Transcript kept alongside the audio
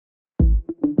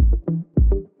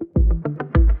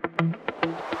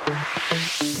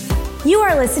You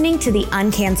are listening to the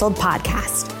Uncanceled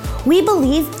Podcast. We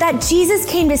believe that Jesus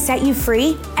came to set you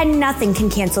free, and nothing can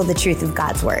cancel the truth of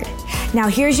God's Word. Now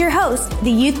here's your host,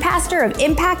 the youth pastor of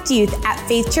Impact Youth at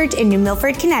Faith Church in New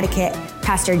Milford, Connecticut,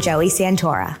 Pastor Joey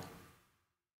Santora.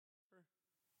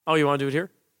 Oh, you want to do it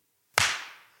here?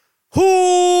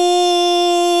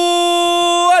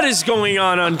 What is going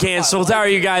on, Uncanceled? How are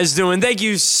you guys doing? Thank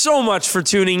you so much for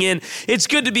tuning in. It's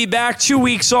good to be back. 2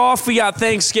 weeks off. We got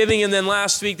Thanksgiving, and then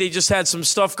last week they just had some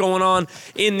stuff going on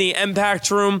in the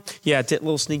Impact room. Yeah, a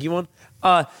little sneaky one.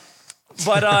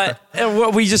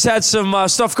 We just had some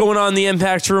stuff going on in the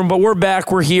Impact room, but we're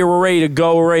back. We're here. We're ready to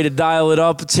go. We're ready to dial it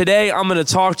up. Today, I'm going to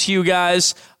talk to you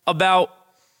guys about...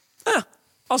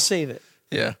 I'll save it.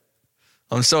 Yeah.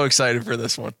 I'm so excited for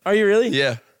this one. Are you really?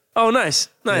 Yeah. Oh, nice.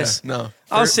 Yeah, no.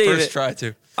 I'll save it. First try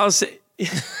to. I'll say.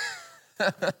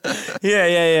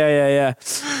 Yeah.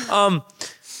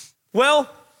 Well,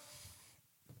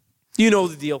 you know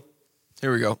the deal.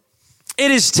 Here we go.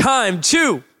 It is time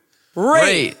to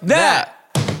rate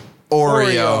that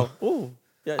Oreo. Ooh.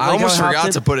 Yeah, I almost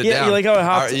forgot to put it down. You like how it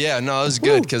hopped? Yeah, no, it was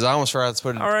good because I almost forgot to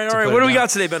put it down. All right. What do we got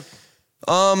today, Ben?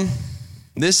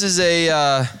 This is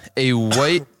a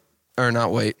white, or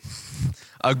not white,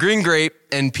 a green grape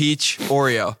and peach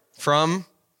Oreo from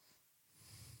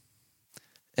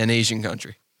an Asian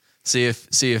country. See if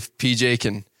PJ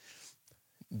can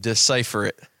decipher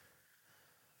it.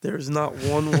 There's not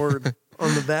one word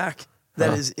on the back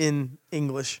that is in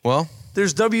English. Well,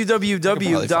 there's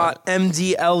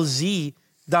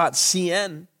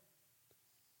www.mdlz.cn.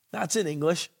 That's in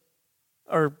English.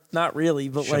 Or not really,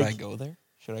 but should I go there?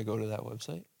 Should I go to that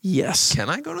website? Yes. Can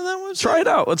I go to that website? Try it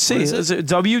out. Let's see. Is it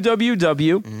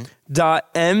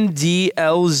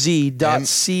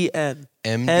www.mdlz.cn.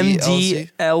 mdlz.cn.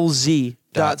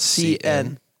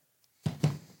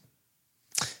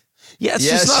 Yeah, it's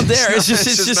just not there. It's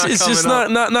just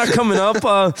not coming up.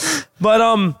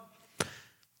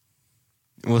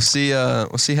 We'll see how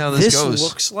this goes. This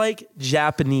looks like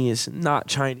Japanese, not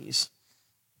Chinese.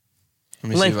 Let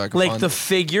me see if I can find the it.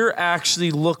 figure actually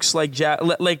looks like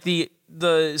the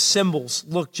symbols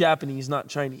look Japanese, not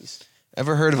Chinese.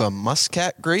 Ever heard of a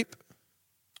muscat grape?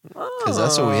 Because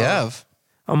that's what we have.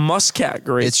 A muscat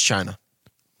grape. It's China.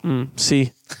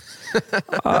 See.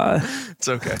 It's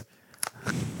okay.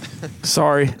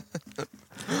 Sorry.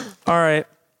 All right.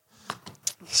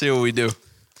 See what we do.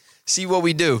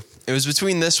 It was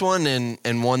between this one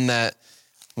and one that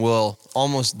will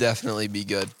almost definitely be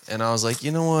good. And I was like,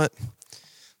 you know what?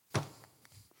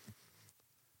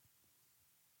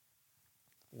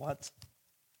 What?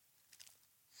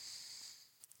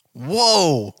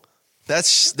 Whoa.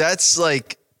 That's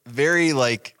like very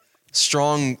like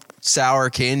strong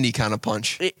sour candy kind of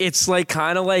punch. It's like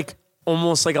kind of like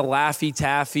almost like a Laffy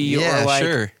Taffy. Yeah, or like,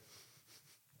 sure.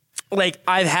 Like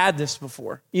I've had this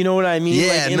before. You know what I mean?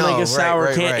 Yeah, like in like a sour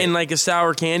in like a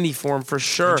sour candy form for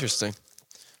sure. Interesting.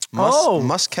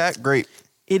 Muscat grape.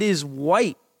 It is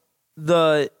white.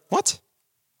 What?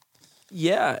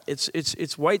 Yeah,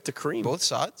 it's white, the cream. Both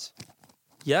sides?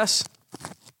 Yes.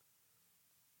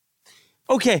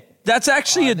 Okay, that's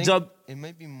actually a dub. It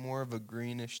might be more of a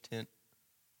greenish tint.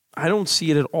 I don't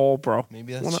see it at all, bro.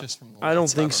 Maybe that's just from the I don't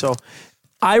think so.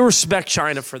 I respect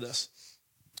China for this.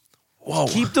 Whoa.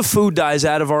 Keep the food dyes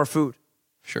out of our food.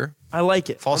 Sure. I like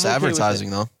it. False advertising,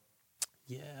 though.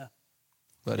 Yeah.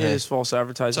 But it is false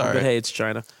advertising, but hey, it's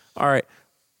China. All right.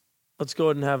 Let's go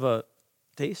ahead and have a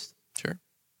taste. Sure.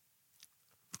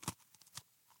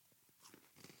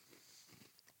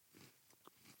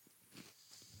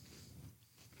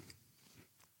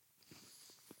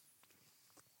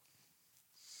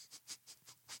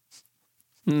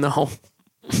 No.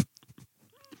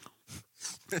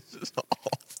 This is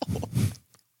awful.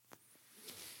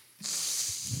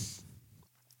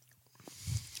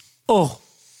 Oh,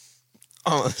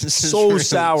 this is so really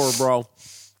sour, bro.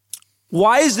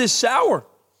 Why is this sour?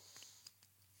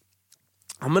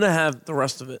 I'm going to have the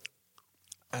rest of it.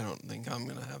 I don't think I'm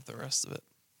going to have the rest of it.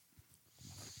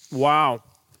 Wow.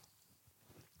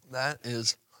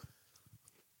 This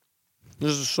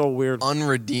is so weird.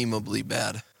 Unredeemably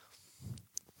bad.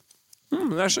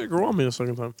 It actually grew on me the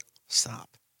second time. Stop.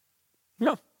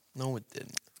 No. No, it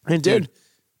didn't. It did.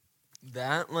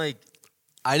 That, like,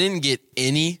 I didn't get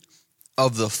any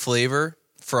of the flavor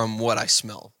from what I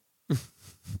smell.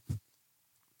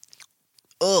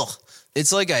 Ugh.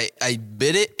 It's like I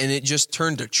bit it and it just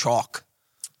turned to chalk.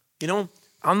 You know,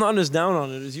 I'm not as down on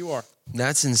it as you are.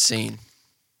 That's insane.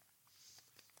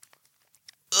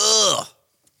 Ugh.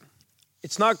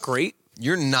 It's not great.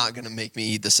 You're not going to make me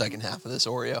eat the second half of this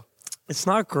Oreo. It's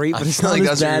not great, but it's feel not like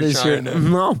as that's what bad you're as trying to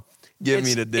No. Get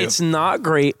me to do. It's not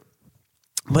great.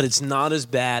 but it's not as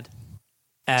bad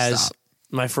as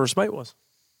my first bite was.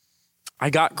 I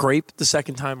got grape the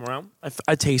second time around.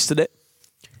 I tasted it.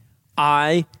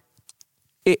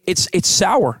 It's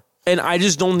sour, and I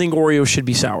just don't think Oreos should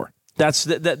be sour.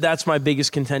 That's my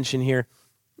biggest contention here.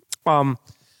 I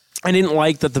didn't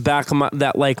like that the back of my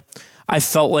I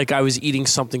felt like I was eating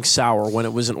something sour when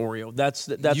it was an Oreo. That's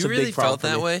you a big problem. You really felt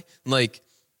that me. way? Like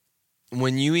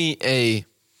when you eat a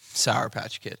Sour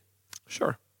Patch Kid.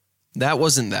 Sure. That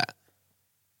wasn't that.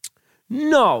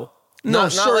 No,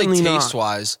 not certainly like not. taste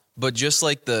wise, but just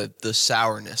like the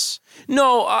sourness.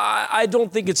 No, I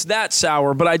don't think it's that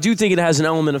sour, but I do think it has an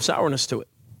element of sourness to it.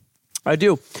 I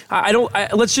do. I don't.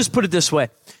 Let's just put it this way: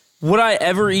 would I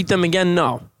ever eat them again?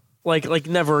 No, like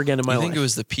never again in my life. You think it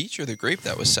was the peach or the grape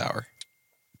that was sour?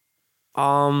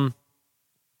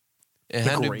 It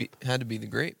had to be the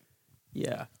grape.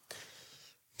 Yeah.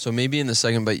 So maybe in the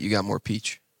second bite you got more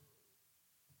peach.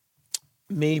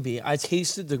 Maybe. I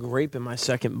tasted the grape in my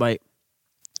second bite.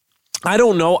 I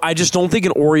don't know. I just don't think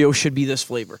an Oreo should be this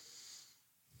flavor.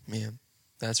 Man,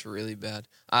 that's really bad.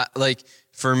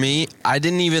 For me, I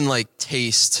didn't even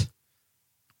taste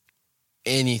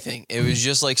anything. It was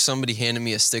just like somebody handed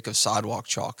me a stick of sidewalk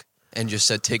chalk and just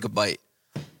said, take a bite.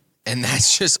 And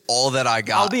that's just all that I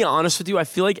got. I'll be honest with you. I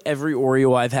feel like every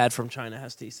Oreo I've had from China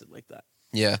has tasted like that.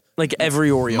 Yeah. Like every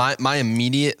Oreo. My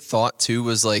immediate thought, too,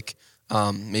 was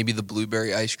maybe the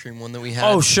blueberry ice cream one that we had.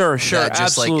 Oh, sure. Just,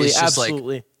 absolutely. it's just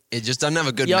absolutely. It just doesn't have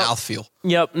a good mouthfeel.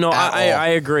 Yep. No, I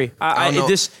agree. I don't know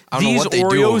these what they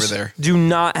do over there. Oreos do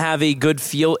not have a good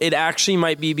feel. It actually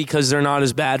might be because they're not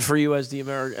as bad for you as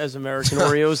American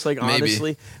Oreos,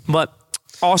 honestly. But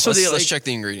also, let's check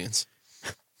the ingredients.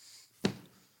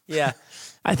 Yeah.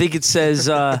 I think it says,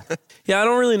 I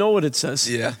don't really know what it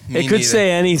says. Yeah. It could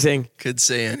say anything. Could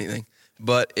say anything.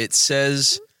 But it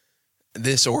says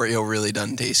this Oreo really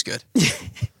doesn't taste good.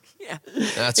 Yeah.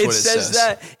 That's what it says. It says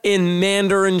that in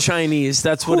Mandarin Chinese.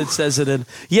 That's what it says it in.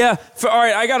 Yeah. All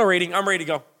right, I got a rating. I'm ready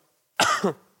to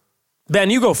go. Ben,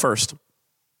 you go first.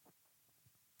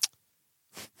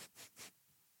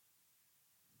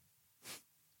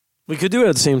 We could do it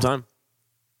at the same time.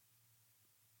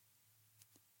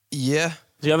 Yeah.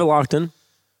 Do you have it locked in?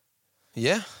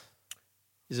 Yeah.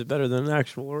 Is it better than an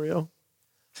actual Oreo?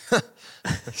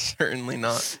 Certainly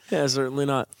not. Yeah, certainly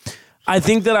not. I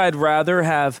think that I'd rather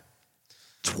have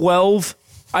 12.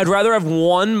 I'd rather have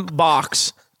one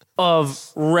box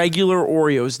of regular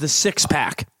Oreos, the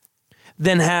 6-pack,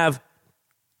 than have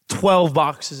 12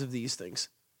 boxes of these things.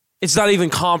 It's not even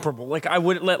comparable. I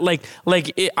wouldn't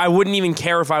I wouldn't even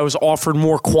care if I was offered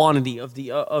more quantity of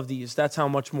these. That's how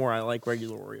much more I like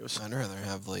regular Oreos. I'd rather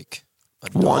have $1.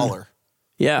 One.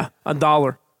 Yeah,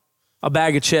 $1. A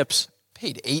bag of chips.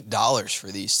 Paid $8 for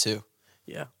these too.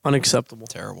 Yeah, unacceptable.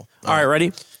 Terrible. All right,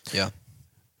 ready? Yeah.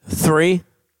 3,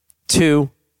 2,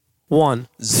 1.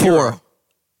 0.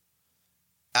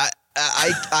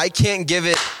 I can't give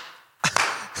it.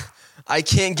 I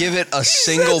can't give it a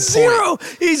single point. Zero.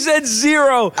 He said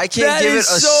 0. I can't give it a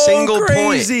single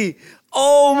crazy.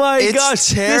 Oh my gosh.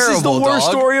 Terrible, this is the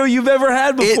worst dog. Oreo you've ever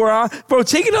had before, huh? Bro,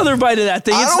 take another bite of that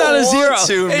thing. It's not a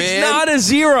 0. It's not a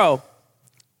 0.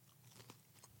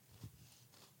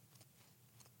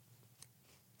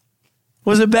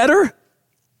 Was it better?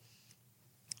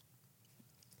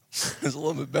 It was a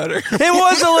little bit better. It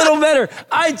was a little better.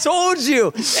 I told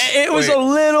you. It was a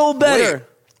little better. Wait.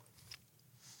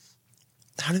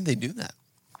 How did they do that?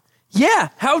 Yeah,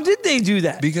 how did they do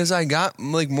that? Because I got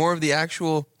more of the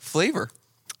actual flavor.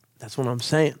 That's what I'm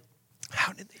saying.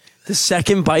 How did they do that? The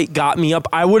second bite got me up.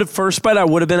 First bite, I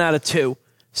would have been at a 2.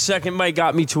 Second bite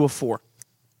got me to a 4.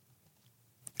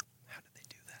 How did they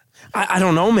do that? I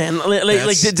don't know, man.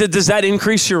 Does that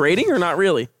increase your rating or not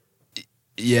really?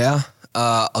 Yeah.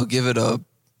 I'll give it a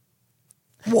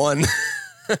 1.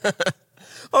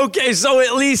 Okay, so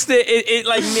at least it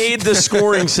made the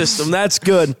scoring system. That's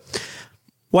good.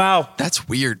 Wow. That's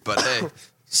weird, but hey,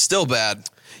 still bad.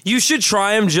 You should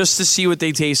try them just to see what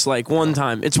they taste like one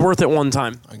time. It's worth it one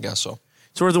time. I guess so.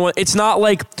 It's worth it. It's not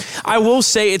I will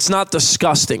say it's not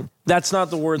disgusting. That's not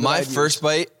the word. My first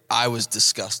bite, I was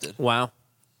disgusted. Wow.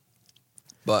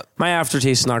 But my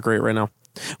aftertaste is not great right now.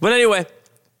 But anyway,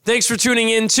 thanks for tuning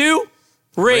in to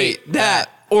Rate That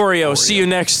Oreo. See you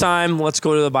next time. Let's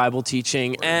go to the Bible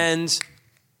teaching. And,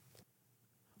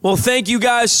 well, thank you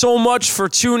guys so much for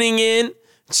tuning in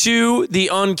to the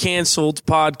Uncanceled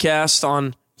podcast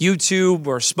on YouTube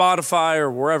or Spotify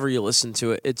or wherever you listen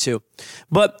to it too.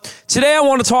 But today I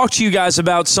want to talk to you guys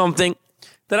about something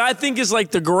that I think is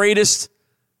the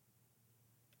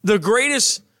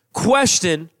greatest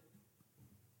question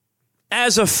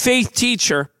as a faith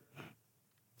teacher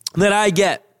that I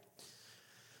get.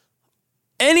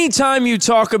 Anytime you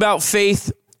talk about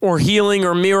faith or healing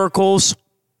or miracles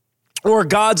or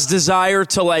God's desire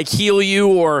to like heal you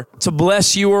or to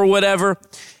bless you or whatever,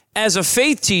 as a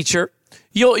faith teacher,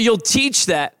 you'll teach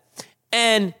that,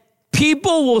 and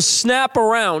people will snap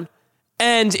around,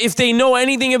 and if they know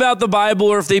anything about the Bible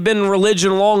or if they've been in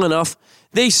religion long enough,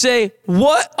 they say,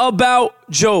 "What about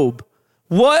Job?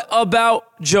 What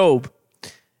about Job?"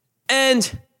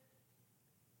 And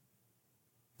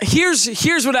here's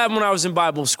what happened when I was in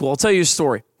Bible school. I'll tell you a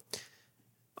story.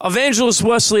 Evangelist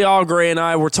Wesley Algray and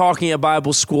I were talking at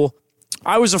Bible school.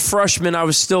 I was a freshman. I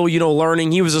was still,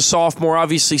 learning. He was a sophomore,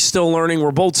 obviously still learning. We're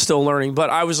both still learning,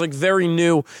 but I was like very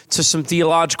new to some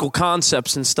theological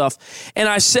concepts and stuff. And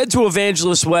I said to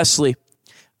Evangelist Wesley,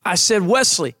 I said,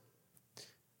 "Wesley,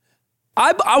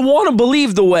 I want to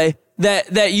believe the way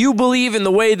that you believe, in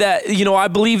the way that, I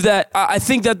believe that, I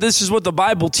think that this is what the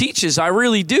Bible teaches. I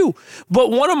really do. But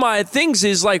one of my things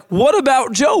is like, what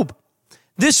about Job?"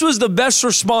 This was the best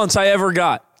response I ever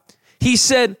got. He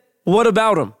said, "What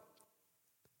about him?"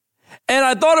 And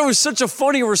I thought it was such a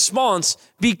funny response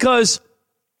because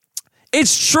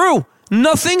it's true.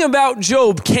 Nothing about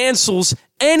Job cancels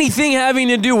anything having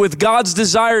to do with God's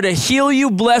desire to heal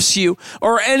you, bless you,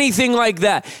 or anything like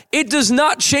that. It does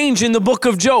not change in the book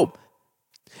of Job.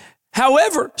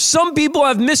 However, some people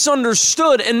have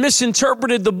misunderstood and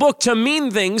misinterpreted the book to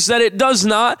mean things that it does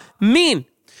not mean.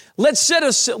 Let's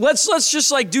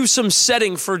just like do some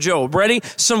setting for Job. Ready?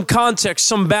 Some context,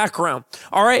 some background.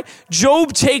 All right.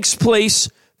 Job takes place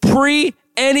pre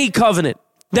any covenant.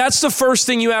 That's the first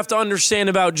thing you have to understand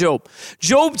about Job.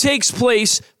 Job takes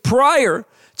place prior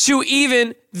to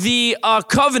even the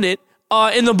covenant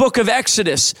in the book of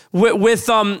Exodus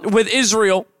with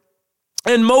Israel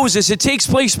and Moses. It takes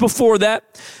place before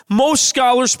that. Most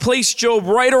scholars place Job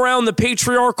right around the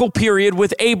patriarchal period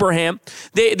with Abraham.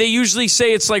 They usually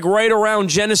say it's like right around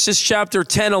Genesis chapter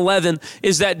 10, 11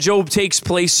 is that Job takes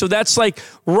place. So that's like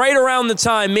right around the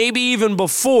time, maybe even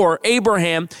before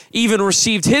Abraham even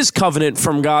received his covenant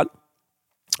from God.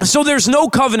 So there's no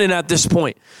covenant at this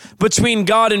point between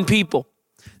God and people.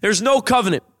 There's no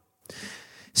covenant.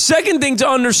 Second thing to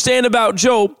understand about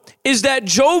Job is that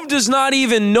Job does not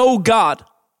even know God,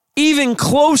 even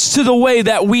close to the way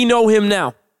that we know him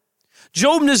now.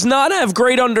 Job does not have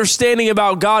great understanding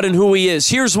about God and who he is.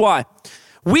 Here's why.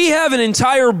 We have an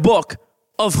entire book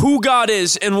of who God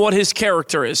is and what his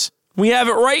character is. We have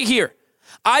it right here.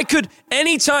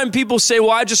 Anytime people say,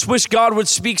 "Well, I just wish God would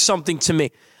speak something to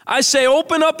me," I say,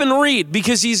 open up and read,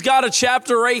 because he's got a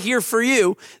chapter right here for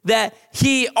you that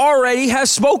he already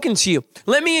has spoken to you.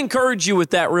 Let me encourage you with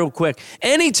that real quick.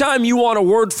 Anytime you want a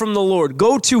word from the Lord,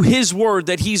 go to his word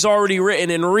that he's already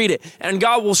written and read it, and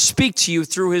God will speak to you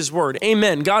through his word.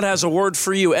 Amen. God has a word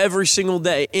for you every single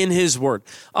day in his word.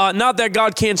 Not that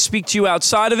God can't speak to you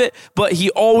outside of it, but he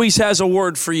always has a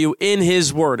word for you in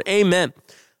his word. Amen.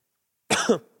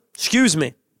 Excuse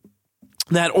me.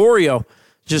 That Oreo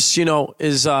just,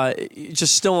 is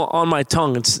just still on my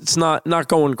tongue. It's not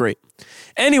going great.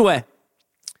 Anyway,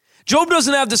 Job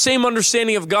doesn't have the same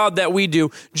understanding of God that we do.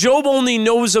 Job only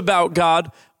knows about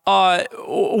God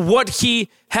what he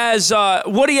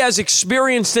has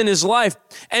experienced in his life.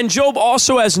 And Job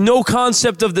also has no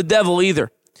concept of the devil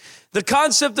either. The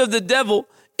concept of the devil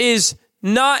is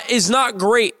not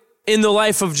great in the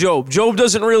life of Job. Job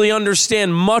doesn't really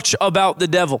understand much about the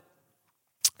devil.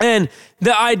 And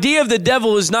the idea of the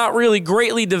devil is not really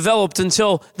greatly developed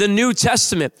until the New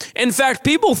Testament. In fact,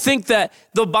 people think that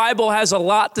the Bible has a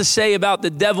lot to say about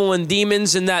the devil and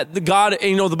demons, and that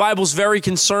the Bible's very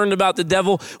concerned about the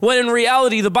devil, when in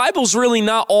reality, the Bible's really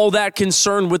not all that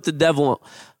concerned with the devil.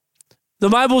 The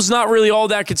Bible's not really all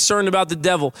that concerned about the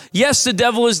devil. Yes, the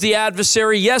devil is the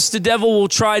adversary. Yes, the devil will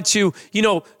try to,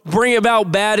 bring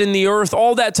about bad in the earth,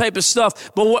 all that type of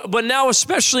stuff. But now,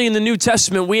 especially in the New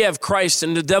Testament, we have Christ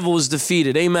and the devil is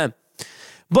defeated. Amen.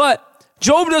 But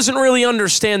Job doesn't really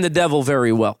understand the devil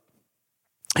very well.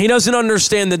 He doesn't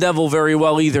understand the devil very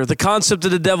well either. The concept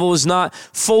of the devil is not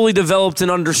fully developed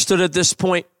and understood at this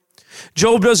point.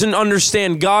 Job doesn't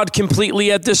understand God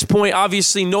completely at this point.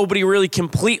 Obviously, nobody really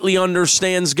completely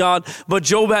understands God, but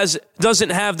Job doesn't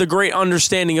have the great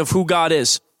understanding of who God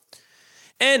is.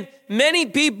 And many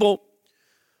people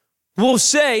will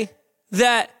say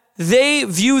that they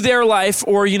view their life,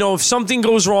 or, if something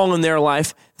goes wrong in their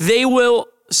life, they will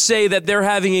say that they're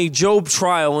having a Job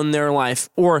trial in their life,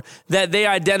 or that they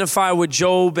identify with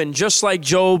Job, and just like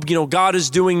Job, God is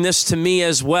doing this to me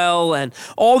as well, and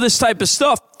all this type of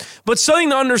stuff. But something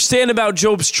to understand about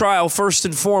Job's trial, first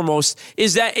and foremost,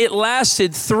 is that it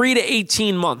lasted 3 to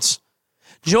 18 months.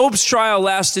 Job's trial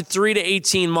lasted 3 to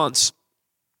 18 months.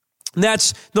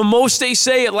 That's the most they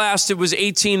say it lasted was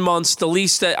 18 months. The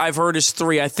least that I've heard is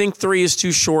 3. I think 3 is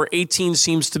too short. 18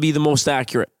 seems to be the most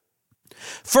accurate.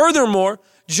 Furthermore,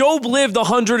 Job lived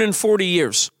 140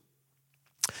 years.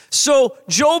 So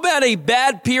Job had a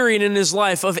bad period in his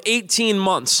life of 18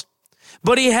 months,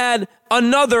 but he had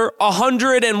another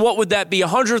 100 and what would that be?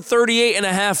 138 and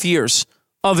a half years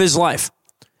of his life.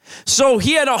 So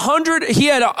he had an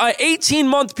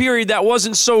 18-month period that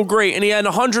wasn't so great, and he had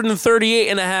 138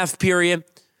 and a half period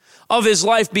of his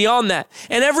life beyond that.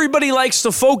 And everybody likes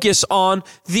to focus on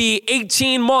the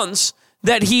 18 months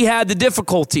that he had the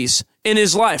difficulties in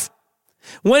his life.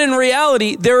 When in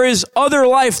reality, there is other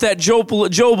life that Job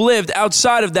lived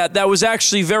outside of that was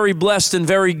actually very blessed and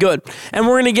very good. And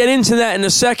we're going to get into that in a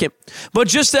second. But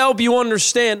just to help you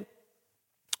understand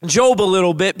Job a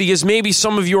little bit, because maybe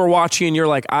some of you are watching and you're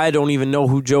like, I don't even know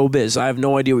who Job is. I have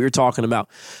no idea what you're talking about.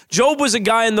 Job was a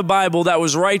guy in the Bible that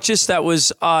was righteous, that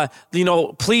was,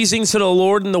 pleasing to the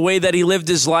Lord in the way that he lived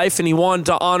his life, and he wanted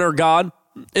to honor God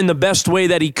in the best way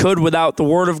that he could without the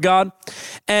word of God.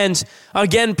 And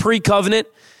again, pre-covenant.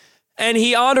 And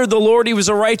he honored the Lord. He was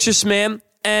a righteous man.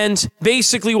 And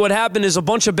basically what happened is a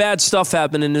bunch of bad stuff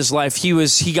happened in his life.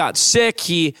 He got sick.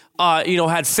 He,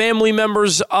 had family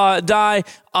members die.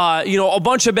 A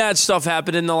bunch of bad stuff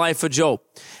happened in the life of Job.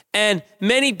 And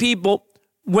many people,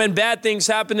 when bad things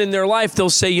happen in their life, they'll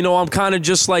say, I'm kind of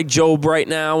just like Job right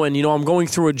now. And, I'm going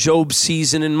through a Job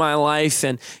season in my life.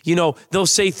 And, they'll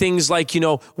say things like,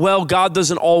 well, God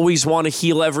doesn't always want to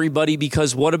heal everybody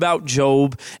because what about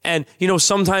Job? And,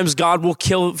 sometimes God will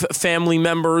kill family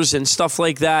members and stuff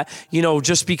like that,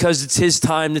 just because it's his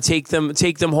time to take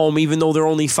them home, even though they're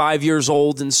only 5 years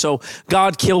old. And so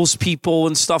God kills people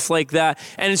and stuff like that.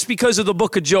 And it's because of the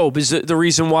book of Job is the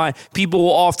reason why people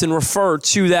will often refer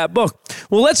to that book.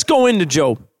 Well, let's go into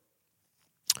Job.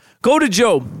 Go to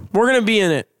Job. We're going to be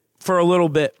in it for a little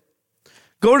bit.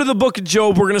 Go to the book of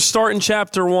Job. We're going to start in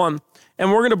chapter 1, and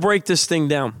we're going to break this thing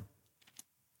down.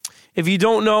 If you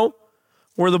don't know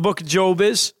where the book of Job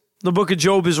is, the book of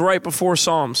Job is right before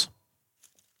Psalms.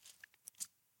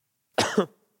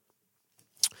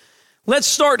 Let's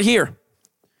start here.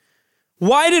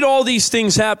 Why did all these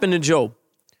things happen to Job?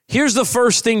 Here's the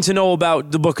first thing to know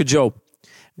about the book of Job.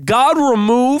 God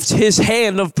removed his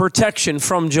hand of protection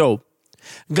from Job.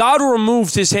 God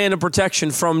removed his hand of protection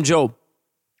from Job.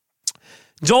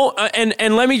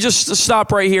 And let me just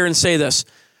stop right here and say this.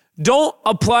 Don't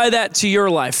apply that to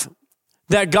your life,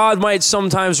 that God might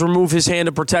sometimes remove his hand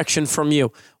of protection from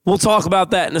you. We'll talk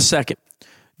about that in a second.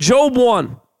 Job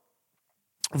 1,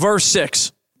 verse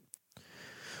 6.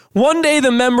 One day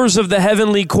the members of the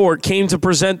heavenly court came to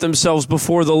present themselves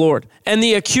before the Lord, and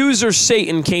the accuser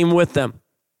Satan came with them.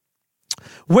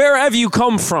 Where have you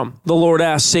come from? The Lord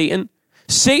asked Satan.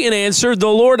 Satan answered, the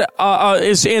Lord, I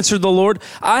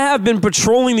have been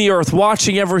patrolling the earth,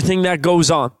 watching everything that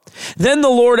goes on. Then the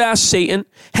Lord asked Satan,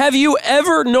 have you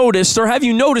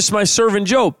noticed my servant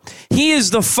Job? He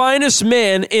is the finest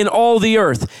man in all the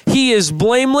earth. He is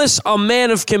blameless, a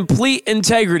man of complete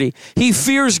integrity. He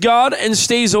fears God and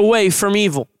stays away from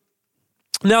evil.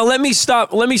 Now let me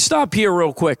stop here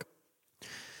real quick.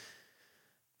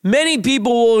 Many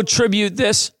people will attribute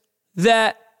this,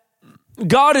 that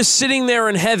God is sitting there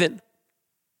in heaven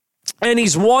and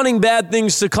he's wanting bad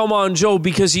things to come on Job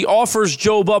because he offers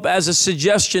Job up as a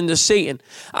suggestion to Satan.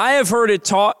 I have heard it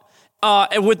taught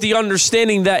with the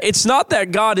understanding that it's not that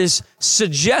God is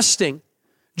suggesting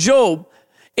Job,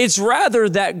 it's rather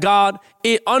that God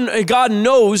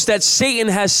knows that Satan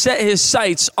has set his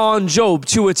sights on Job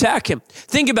to attack him.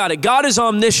 Think about it. God is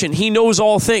omniscient. He knows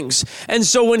all things. And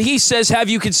so when he says, have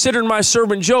you considered my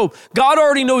servant Job? God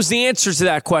already knows the answer to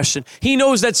that question. He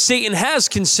knows that Satan has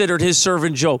considered his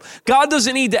servant Job. God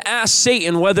doesn't need to ask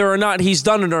Satan whether or not he's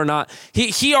done it or not.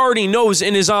 He already knows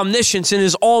in his omniscience, in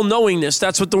his all-knowingness,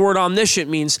 that's what the word omniscient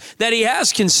means, that he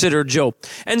has considered Job.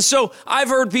 And so I've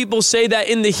heard people say that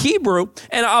in the Hebrew,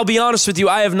 and I'll be honest with you,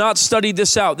 I have not studied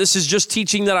this out. This is just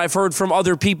teaching that I've heard from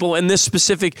other people in this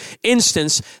specific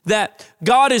instance, that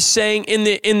God is saying in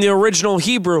the original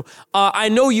Hebrew, I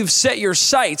know you've set your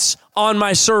sights on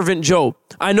my servant Job.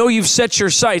 I know you've set your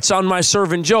sights on my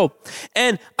servant Job.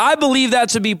 And I believe that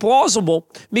to be plausible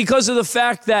because of the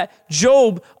fact that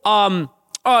Job,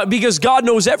 because God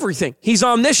knows everything. He's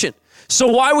omniscient. So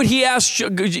why would he ask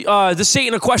the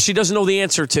Satan a question he doesn't know the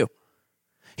answer to?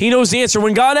 He knows the answer.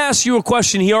 When God asks you a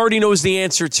question, he already knows the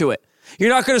answer to it. You're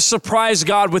not going to surprise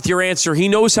God with your answer. He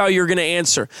knows how you're going to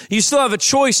answer. You still have a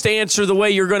choice to answer the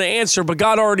way you're going to answer, but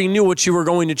God already knew what you were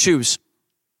going to choose.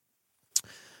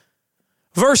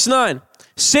 Verse 9,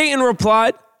 Satan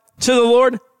replied, to the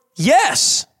Lord?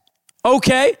 Yes.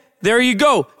 Okay, there you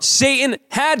go. Satan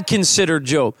had considered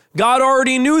Job. God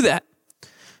already knew that.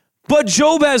 But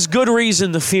Job has good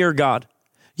reason to fear God.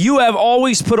 You have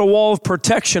always put a wall of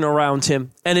protection around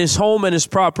him and his home and his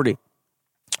property.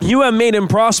 You have made him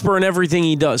prosper in everything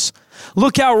he does.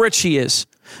 Look how rich he is.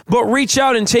 But reach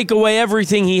out and take away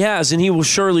everything he has, and he will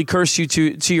surely curse you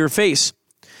to your face.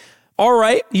 All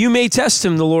right, you may test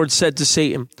him, the Lord said to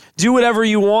Satan. Do whatever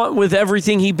you want with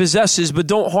everything he possesses, but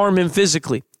don't harm him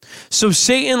physically. So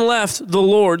Satan left the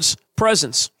Lord's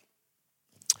presence.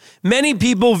 Many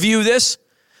people view this,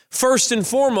 first and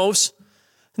foremost,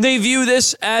 they view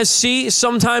this as, see,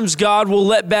 sometimes God will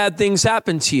let bad things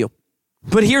happen to you.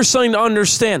 But here's something to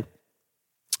understand.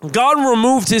 God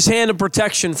removed his hand of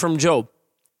protection from Job.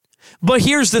 But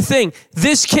here's the thing.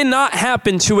 This cannot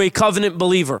happen to a covenant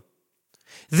believer.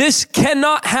 This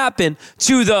cannot happen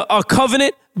to a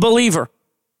covenant believer.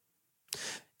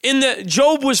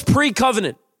 Job was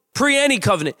pre-covenant, pre-any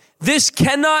covenant. This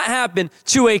cannot happen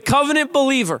to a covenant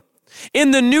believer.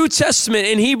 In the New Testament,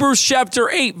 in Hebrews chapter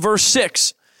 8, verse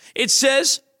 6, it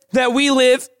says that we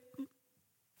live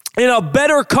in a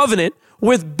better covenant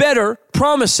with better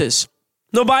promises.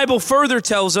 The Bible further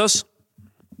tells us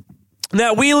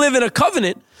that we live in a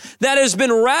covenant that has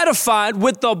been ratified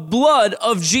with the blood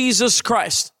of Jesus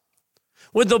Christ.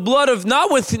 With the blood of,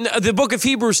 not with, the book of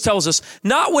Hebrews tells us,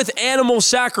 not with animal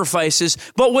sacrifices,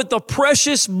 but with the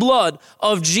precious blood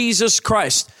of Jesus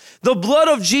Christ. The blood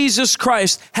of Jesus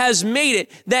Christ has made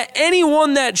it that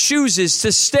anyone that chooses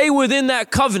to stay within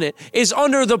that covenant is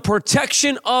under the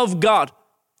protection of God.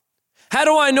 How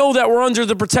do I know that we're under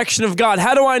the protection of God?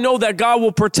 How do I know that God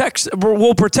will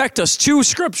protect us? Two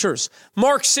scriptures.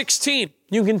 Mark 16.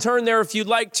 You can turn there if you'd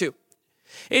like to.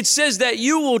 It says that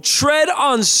you will tread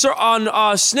on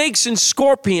snakes and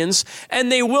scorpions, and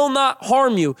they will not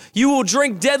harm you. You will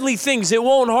drink deadly things. It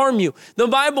won't harm you. The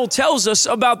Bible tells us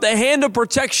about the hand of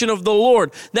protection of the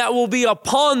Lord that will be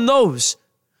upon those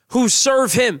who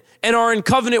serve him and are in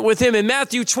covenant with him. In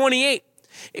Matthew 28,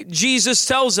 Jesus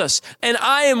tells us, and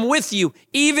I am with you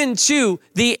even to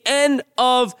the end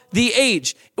of the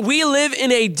age. We live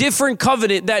in a different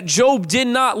covenant that Job did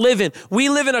not live in. We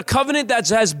live in a covenant that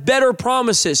has better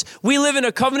promises. We live in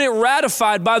a covenant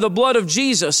ratified by the blood of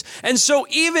Jesus. And so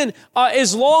even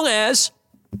as long as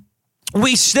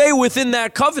we stay within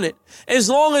that covenant, as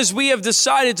long as we have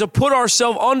decided to put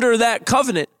ourselves under that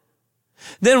covenant,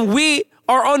 then we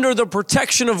are under the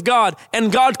protection of God,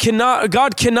 and God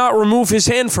cannot remove his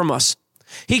hand from us.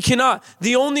 He cannot.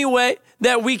 The only way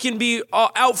that we can be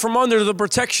out from under the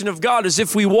protection of God is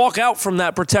if we walk out from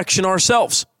that protection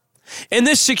ourselves. In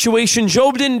this situation,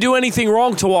 Job didn't do anything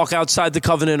wrong to walk outside the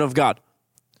covenant of God.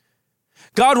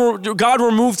 God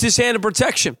removed his hand of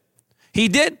protection. He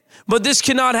did. But this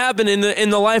cannot happen in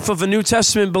the life of a New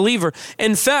Testament believer.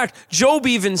 In fact, Job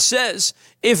even says,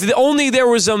 if only there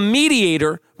was a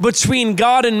mediator between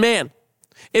God and man,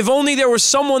 if only there was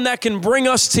someone that can bring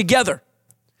us together.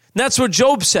 That's what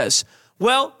Job says.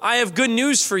 Well, I have good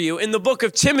news for you. In the book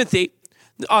of Timothy,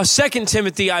 2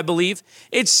 Timothy, I believe,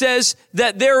 it says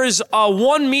that there is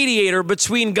one mediator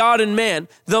between God and man,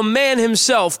 the man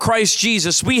himself, Christ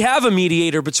Jesus. We have a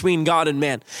mediator between God and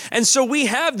man. And so we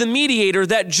have the mediator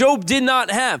that Job did not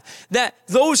have, that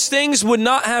those things would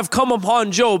not have come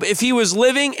upon Job if he was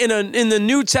living in the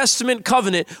New Testament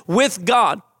covenant with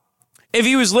God. If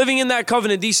he was living in that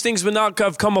covenant, these things would not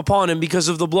have come upon him because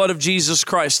of the blood of Jesus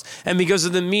Christ and because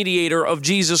of the mediator of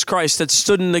Jesus Christ that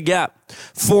stood in the gap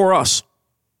for us.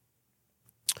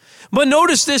 But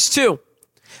notice this too.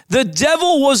 The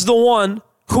devil was the one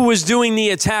who was doing the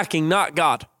attacking, not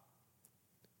God.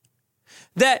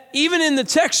 That even in the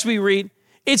text we read,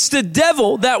 it's the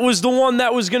devil that was the one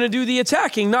that was going to do the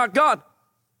attacking, not God.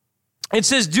 It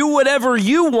says, do whatever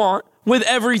you want with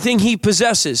everything he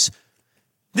possesses.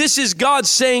 This is God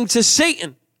saying to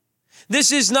Satan.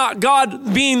 This is not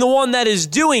God being the one that is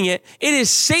doing it. It is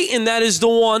Satan that is the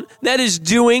one that is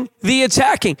doing the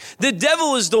attacking. The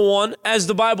devil is the one, as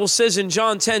the Bible says in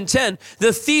John 10:10,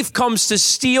 the thief comes to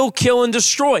steal, kill, and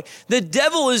destroy. The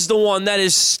devil is the one that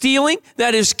is stealing,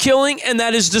 that is killing, and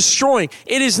that is destroying.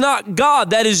 It is not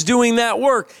God that is doing that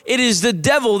work. It is the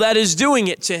devil that is doing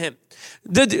it to him.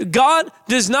 God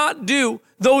does not do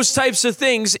those types of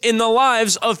things in the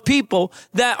lives of people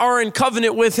that are in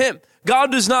covenant with him.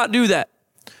 God does not do that.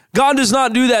 God does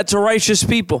not do that to righteous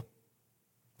people.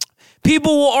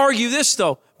 People will argue this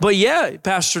though, but yeah,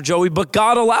 Pastor Joey, but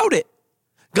God allowed it.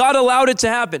 God allowed it to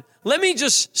happen. Let me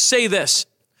just say this.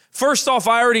 First off,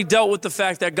 I already dealt with the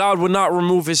fact that God would not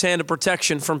remove his hand of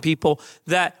protection from people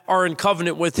that are in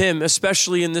covenant with him,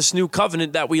 especially in this new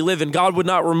covenant that we live in. God would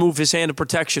not remove his hand of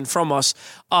protection from us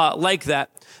like that.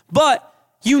 But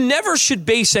you never should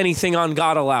base anything on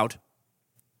God allowed.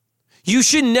 You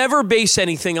should never base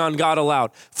anything on God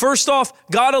allowed. First off,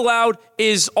 God allowed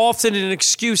is often an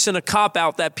excuse and a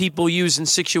cop-out that people use in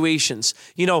situations.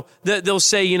 You know, they'll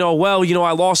say, well,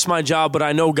 I lost my job, but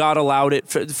I know God allowed it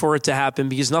for it to happen,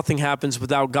 because nothing happens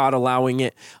without God allowing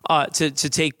it to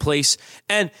take place.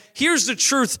 And here's the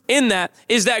truth in that,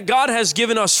 is that God has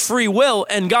given us free will,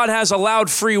 and God has allowed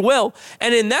free will.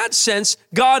 And in that sense,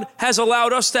 God has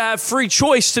allowed us to have free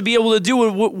choice to be able to do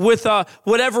it with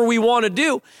whatever we want to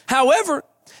do. However,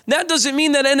 that doesn't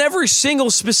mean that in every single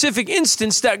specific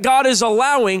instance that God is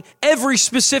allowing every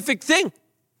specific thing.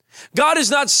 God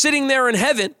is not sitting there in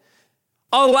heaven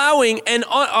allowing and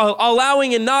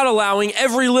not allowing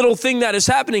every little thing that is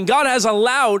happening. God has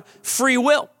allowed free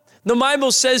will. The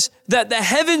Bible says that the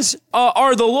heavens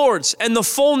are the Lord's and the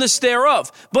fullness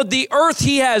thereof, but the earth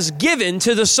he has given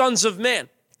to the sons of man.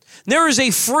 There is a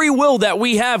free will that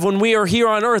we have when we are here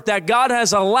on earth that God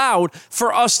has allowed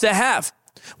for us to have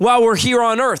while we're here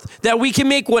on earth, that we can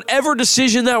make whatever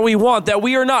decision that we want, that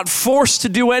we are not forced to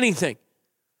do anything.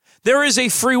 There is a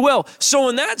free will. So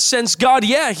in that sense, God,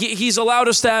 he's allowed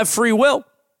us to have free will.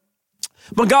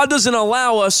 But God doesn't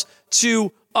allow us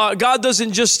to, God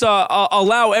doesn't just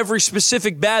allow every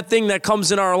specific bad thing that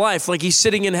comes in our life. Like he's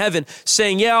sitting in heaven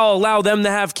saying, I'll allow them to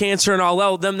have cancer and I'll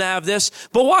allow them to have this.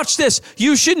 But watch this.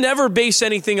 You should never base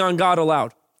anything on God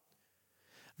allowed.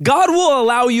 God will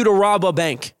allow you to rob a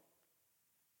bank.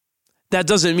 That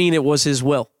doesn't mean it was his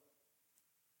will.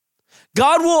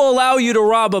 God will allow you to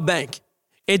rob a bank.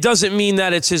 It doesn't mean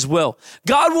that it's his will.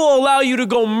 God will allow you to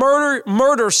go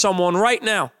murder someone right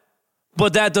now,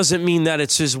 but that doesn't mean that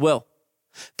it's his will.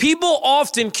 People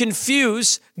often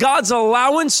confuse God's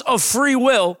allowance of free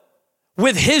will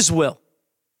with his will,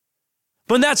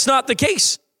 but that's not the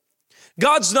case.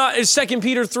 God's not, it's 2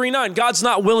 Peter 3:9. God's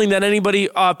not willing that anybody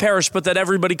perish, but that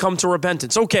everybody come to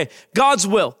repentance. Okay, God's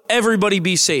will, everybody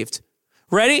be saved.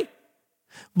 Ready?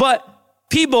 But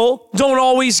people don't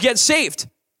always get saved.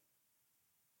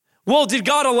 Well, did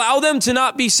God allow them to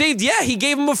not be saved? Yeah, he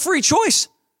gave them a free choice.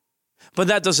 But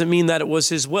that doesn't mean that it was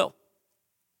his will.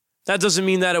 That doesn't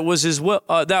mean that it was his will.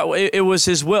 It was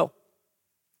his will.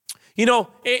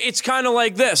 It's kind of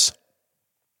like this.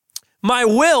 My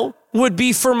will would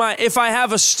be if I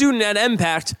have a student at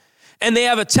Impact and they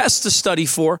have a test to study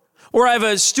for, or I have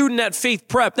a student at Faith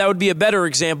Prep, that would be a better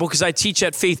example because I teach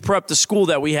at Faith Prep, the school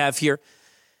that we have here.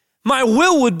 My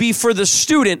will would be for the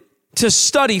student to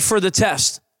study for the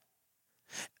test.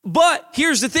 But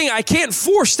here's the thing, I can't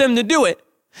force them to do it.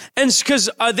 And it's because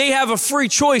they have a free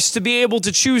choice to be able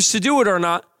to choose to do it or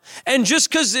not. And just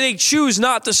because they choose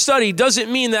not to study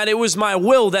doesn't mean that it was my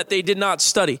will that they did not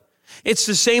study. It's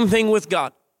the same thing with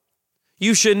God.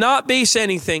 You should not base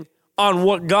anything on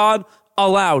what God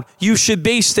allowed. You should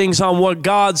base things on what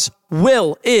God's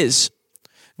will is.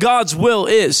 God's will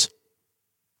is.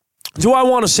 Do I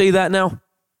want to say that now?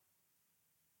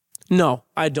 No,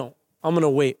 I don't. I'm going to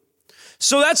wait.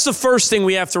 So that's the first thing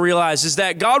we have to realize, is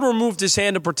that God removed his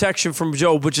hand of protection from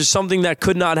Job, which is something that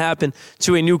could not happen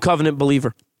to a new covenant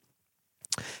believer.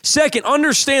 Second,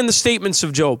 understand the statements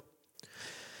of Job.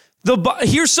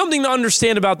 Here's something to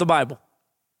understand about the Bible.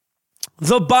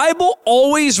 The Bible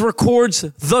always records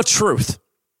the truth,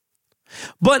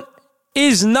 but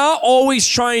is not always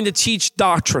trying to teach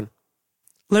doctrine.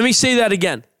 Let me say that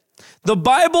again. The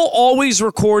Bible always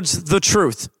records the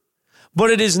truth,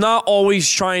 but it is not always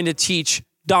trying to teach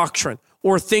doctrine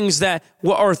or things that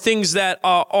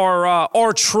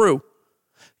are true.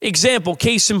 Example,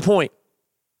 case in point.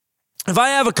 If I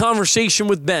have a conversation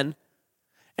with Ben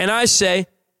and I say,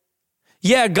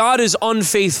 God is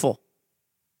unfaithful,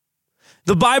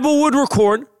 the Bible would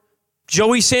record,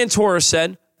 Joey Santora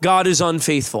said, God is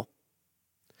unfaithful.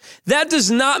 That does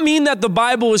not mean that the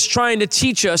Bible is trying to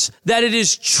teach us that it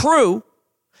is true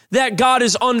that God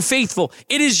is unfaithful.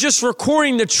 It is just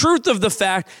recording the truth of the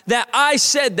fact that I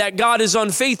said that God is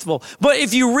unfaithful. But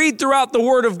if you read throughout the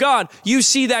Word of God, you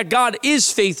see that God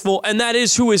is faithful, and that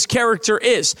is who his character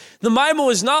is. The Bible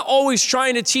is not always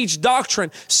trying to teach doctrine.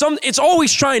 It's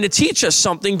always trying to teach us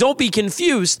something. Don't be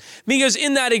confused, because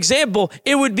in that example,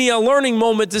 it would be a learning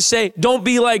moment to say, don't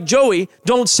be like Joey.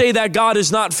 Don't say that God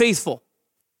is not faithful.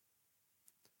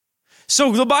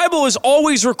 So the Bible is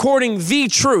always recording the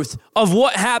truth of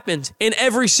what happened in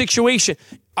every situation.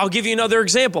 I'll give you another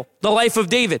example. The life of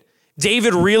David.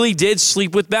 David really did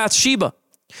sleep with Bathsheba.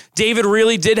 David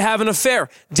really did have an affair.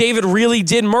 David really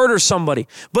did murder somebody.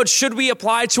 But should we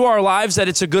apply to our lives that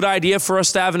it's a good idea for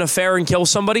us to have an affair and kill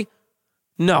somebody?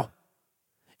 No.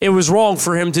 It was wrong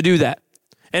for him to do that.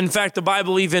 In fact, the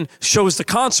Bible even shows the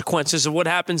consequences of what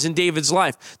happens in David's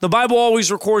life. The Bible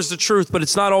always records the truth, but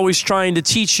it's not always trying to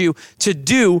teach you to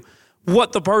do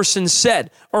what the person said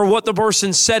or what the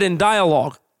person said in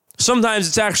dialogue. Sometimes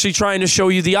it's actually trying to show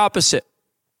you the opposite.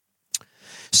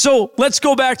 So let's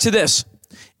go back to this.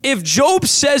 If Job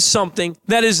says something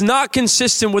that is not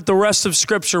consistent with the rest of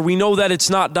Scripture, we know that it's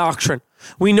not doctrine.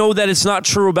 We know that it's not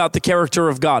true about the character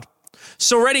of God.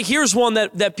 So ready, here's one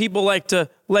that people like to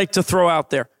throw out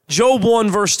there. Job 1,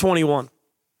 verse 21.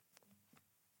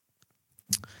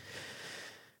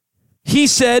 He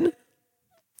said,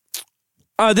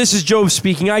 this is Job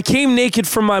speaking, I came naked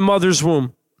from my mother's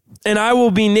womb, and I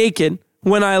will be naked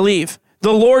when I leave.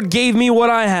 The Lord gave me what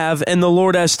I have, and the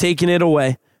Lord has taken it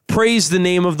away. Praise the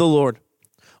name of the Lord.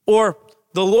 Or,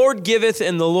 the Lord giveth,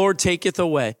 and the Lord taketh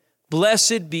away.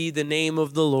 Blessed be the name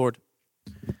of the Lord.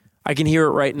 I can hear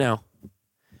it right now.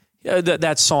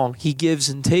 That song, he gives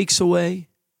and takes away.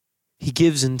 He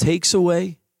gives and takes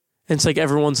away. And it's like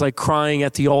everyone's like crying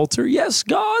at the altar. Yes,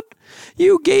 God,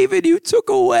 you gave it, you took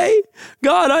away.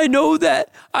 God, I know,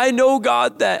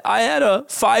 God, that I had a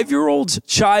 5-year-old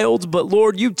child, but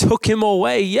Lord, you took him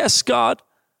away. Yes, God.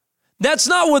 That's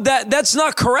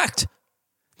not correct.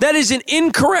 That is an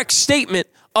incorrect statement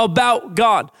about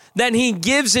God, that he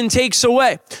gives and takes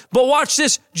away. But watch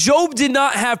this. Job did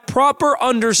not have proper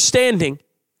understanding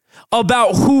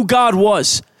about who God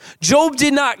was. Job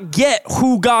did not get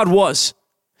who God was.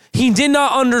 He did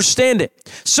not understand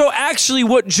it. So actually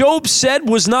what Job said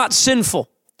was not sinful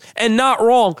and not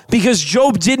wrong because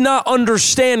Job did not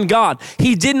understand God.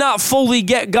 He did not fully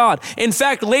get God. In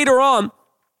fact, later on,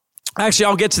 actually,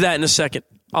 I'll get to that in a second.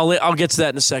 I'll get to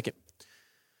that in a second.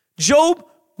 Job,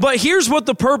 but here's what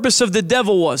the purpose of the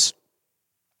devil was.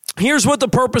 Here's what the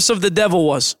purpose of the devil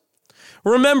was.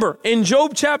 Remember, in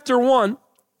Job chapter 1,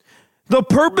 the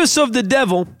purpose of the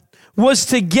devil was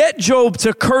to get Job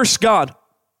to curse God.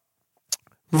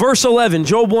 Verse 11,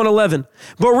 Job 1:11.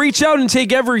 But reach out and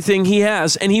take everything he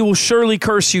has, and he will surely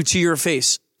curse you to your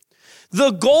face.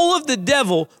 The goal of the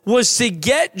devil was to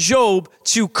get Job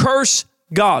to curse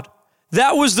God.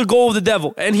 That was the goal of the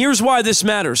devil. And here's why this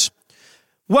matters.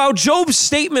 While Job's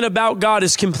statement about God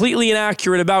is completely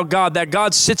inaccurate about God, that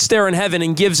God sits there in heaven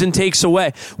and gives and takes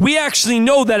away, we actually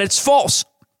know that it's false.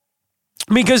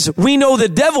 Because we know the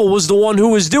devil was the one who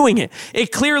was doing it.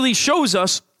 It clearly shows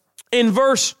us in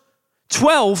verse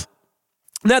 12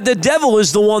 that the devil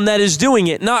is the one that is doing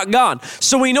it, not God.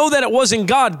 So we know that it wasn't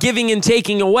God giving and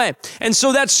taking away. And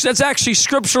so that's actually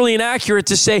scripturally inaccurate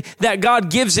to say that God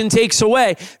gives and takes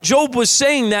away. Job was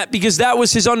saying that because that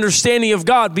was his understanding of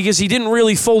God, because he didn't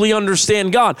really fully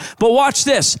understand God. But watch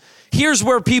this. Here's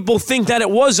where people think that it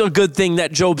was a good thing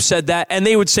that Job said that, and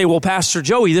they would say, well, Pastor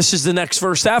Joey, this is the next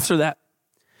verse after that.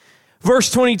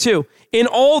 Verse 22, in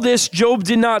all this, Job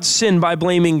did not sin by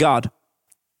blaming God.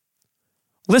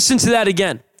 Listen to that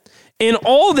again. In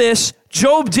all this,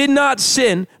 Job did not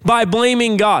sin by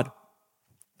blaming God.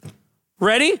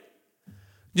 Ready?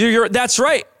 That's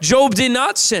right. Job did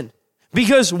not sin.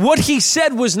 Because what he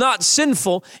said was not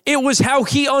sinful. It was how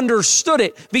he understood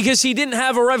it, because he didn't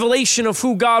have a revelation of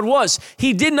who God was.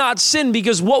 He did not sin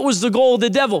because what was the goal of the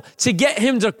devil? To get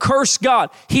him to curse God.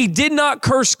 He did not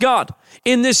curse God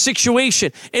in this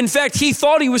situation. In fact, he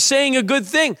thought he was saying a good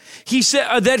thing. He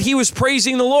said that he was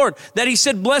praising the Lord, that he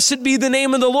said, blessed be the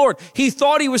name of the Lord. He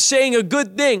thought he was saying a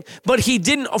good thing, but he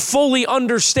didn't fully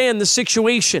understand the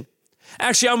situation.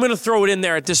 Actually, I'm going to throw it in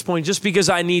there at this point just because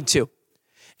I need to.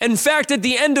 In fact, at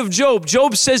the end of Job,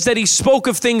 Job says that he spoke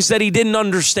of things that he didn't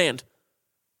understand.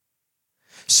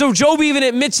 So Job even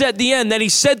admits at the end that he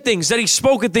said things, that he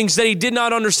spoke of things that he did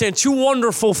not understand. Too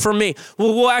wonderful for me.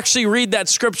 We'll actually read that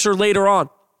scripture later on.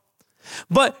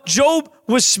 But Job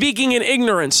was speaking in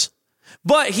ignorance,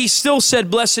 but he still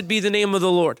said, blessed be the name of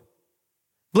the Lord.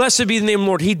 Blessed be the name of the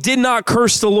Lord. He did not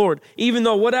curse the Lord, even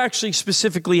though what actually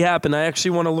specifically happened. I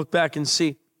actually want to look back and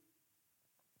see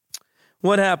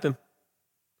what happened.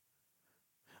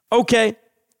 Okay,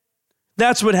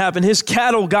 that's what happened. His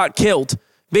cattle got killed.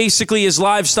 Basically, his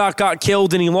livestock got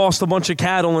killed and he lost a bunch of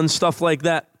cattle and stuff like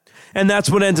that. And that's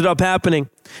what ended up happening.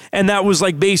 And that was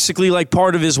like basically like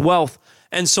part of his wealth.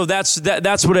 And so that's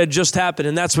what had just happened.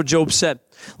 And that's what Job said.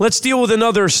 Let's deal with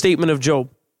another statement of Job.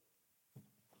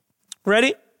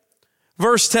 Ready?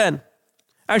 Verse 10.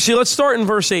 Actually, let's start in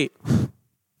verse 8.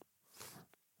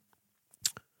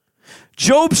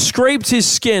 Job scraped his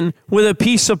skin with a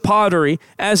piece of pottery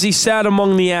as he sat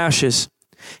among the ashes.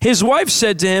 His wife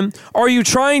said to him, are you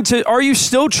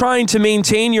still trying to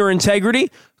maintain your integrity?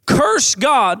 Curse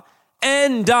God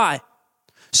and die.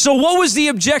 So what was the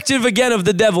objective again of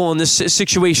the devil in this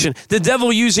situation? The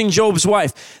devil using Job's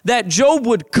wife, that Job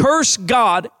would curse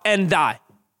God and die.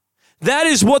 That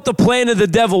is what the plan of the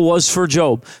devil was for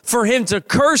Job, for him to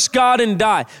curse God and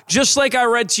die. Just like I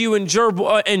read to you in Job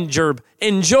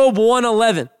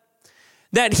 1:11,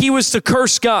 that he was to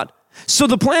curse God. So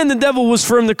the plan of the devil was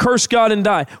for him to curse God and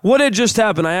die. What had just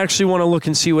happened? I actually want to look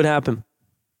and see what happened.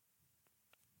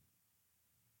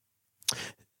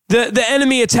 The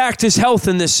enemy attacked his health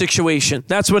in this situation.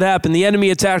 That's what happened. The enemy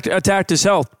attacked his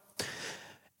health.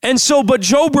 And so, but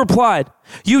Job replied,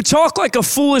 you talk like a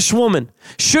foolish woman.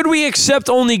 Should we accept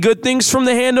only good things from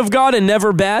the hand of God and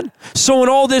never bad? So in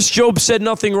all this, Job said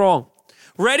nothing wrong.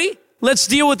 Ready? Let's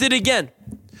deal with it again.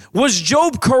 Was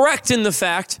Job correct in the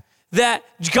fact that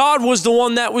God was the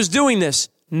one that was doing this?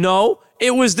 No,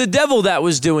 it was the devil that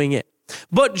was doing it.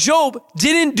 But Job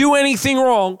didn't do anything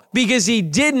wrong because he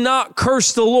did not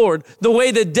curse the Lord the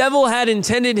way the devil had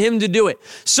intended him to do it.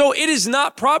 So it is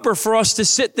not proper for us to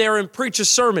sit there and preach a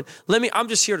sermon. I'm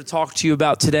just here to talk to you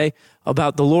about today,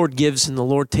 about the Lord gives and the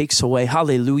Lord takes away.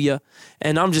 Hallelujah.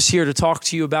 And I'm just here to talk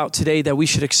to you about today that we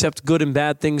should accept good and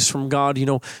bad things from God. You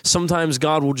know, sometimes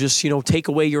God will just, take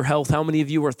away your health. How many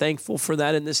of you are thankful for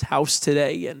that in this house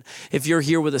today? And if you're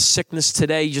here with a sickness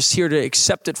today, just here to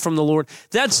accept it from the Lord.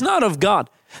 That's not of God.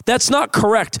 That's not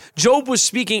correct. Job was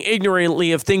speaking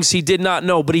ignorantly of things he did not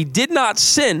know, but he did not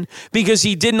sin because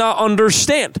he did not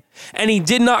understand. And he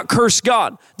did not curse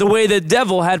God the way the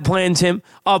devil had planned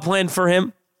for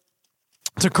him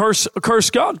to curse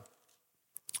God.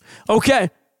 Okay,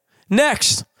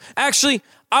 next. Actually,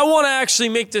 I want to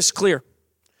make this clear.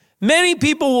 Many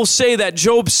people will say that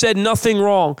Job said nothing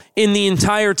wrong in the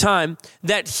entire time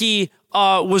that he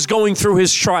was going through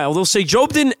his trial. They'll say,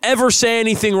 Job didn't ever say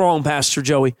anything wrong, Pastor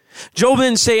Joey. Job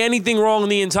didn't say anything wrong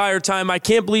the entire time. I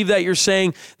can't believe that you're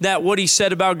saying that what he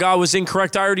said about God was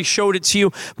incorrect. I already showed it to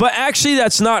you. But actually,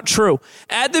 that's not true.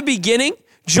 At the beginning,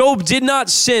 Job did not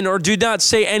sin or did not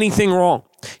say anything wrong.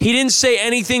 He didn't say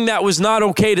anything that was not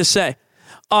okay to say.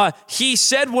 He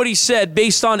said what he said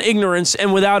based on ignorance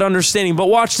and without understanding. But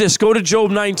watch this. Go to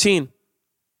Job 19,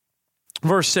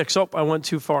 verse 6. Oh, I went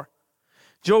too far.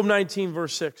 Job 19,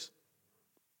 verse 6.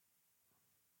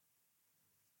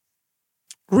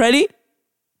 Ready?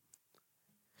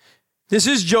 This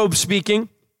is Job speaking.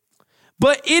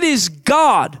 But it is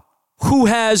God who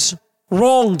has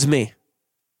wronged me.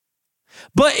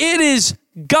 But it is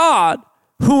God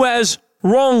who has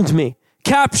wronged me,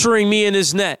 capturing me in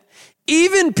his net.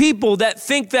 Even people that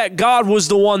think that God was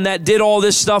the one that did all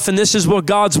this stuff and this is what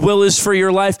God's will is for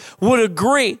your life would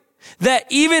agree that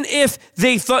even if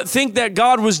they think that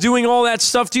God was doing all that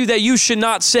stuff to you, that you should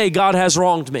not say, God has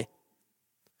wronged me.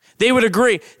 They would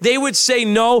agree. They would say,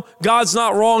 no, God's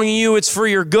not wronging you. It's for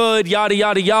your good, yada,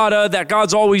 yada, yada, that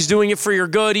God's always doing it for your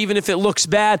good, even if it looks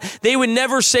bad. They would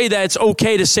never say that it's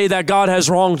okay to say that God has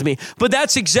wronged me. But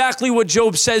that's exactly what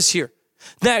Job says here,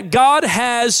 that God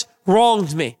has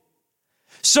wronged me.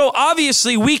 So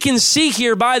obviously we can see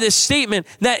here by this statement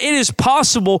that it is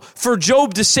possible for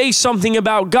Job to say something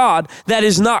about God that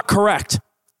is not correct.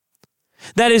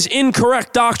 That is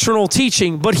incorrect doctrinal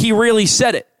teaching, but he really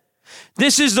said it.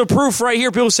 This is the proof right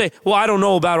here. People say, well, I don't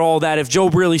know about all that. If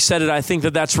Job really said it, I think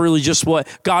that that's really just what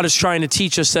God is trying to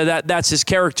teach us, that's his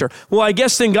character. Well, I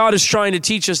guess then God is trying to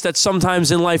teach us that sometimes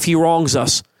in life he wrongs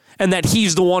us and that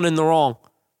he's the one in the wrong.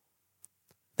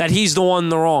 That he's the one in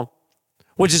the wrong,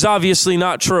 which is obviously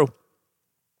not true.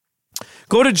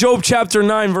 Go to Job chapter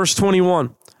 9, verse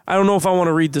 21. I don't know if I want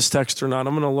to read this text or not.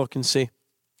 I'm going to look and see.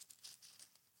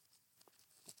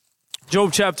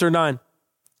 Job chapter 9.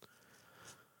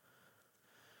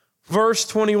 Verse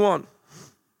 21.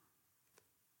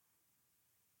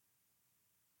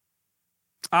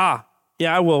 Yeah,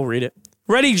 I will read it.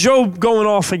 Ready, Job going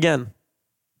off again.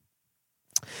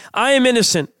 I am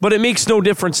innocent, but it makes no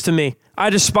difference to me. I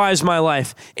despise my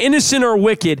life. Innocent or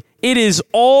wicked, it is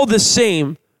all the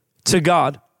same to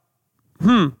God.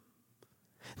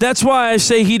 That's why I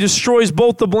say he destroys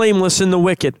both the blameless and the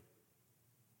wicked.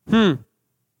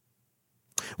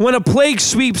 When a plague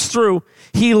sweeps through,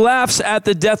 he laughs at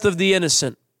the death of the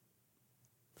innocent.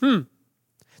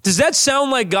 Does that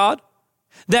sound like God?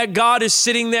 That God is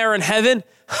sitting there in heaven?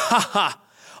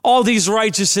 All these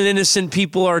righteous and innocent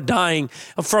people are dying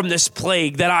from this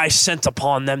plague that I sent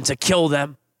upon them to kill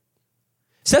them.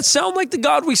 Does that sound like the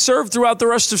God we serve throughout the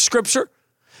rest of Scripture?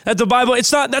 That the Bible,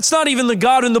 that's not even the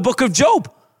God in the book of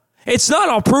Job. It's not,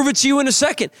 I'll prove it to you in a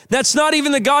second. That's not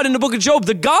even the God in the book of Job.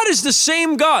 The God is the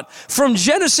same God from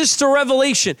Genesis to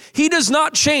Revelation. He does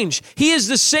not change. He is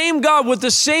the same God with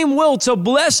the same will to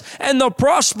bless and to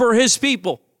prosper his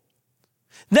people.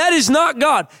 That is not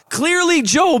God. Clearly,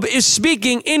 Job is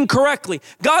speaking incorrectly.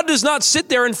 God does not sit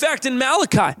there. In fact, in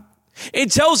Malachi,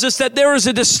 it tells us that there is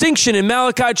a distinction in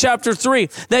Malachi chapter 3,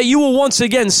 that you will once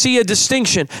again see a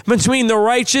distinction between the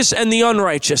righteous and the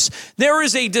unrighteous. There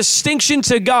is a distinction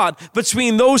to God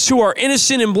between those who are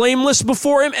innocent and blameless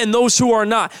before him and those who are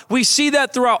not. We see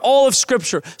that throughout all of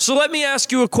Scripture. So let me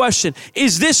ask you a question.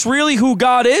 Is this really who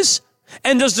God is?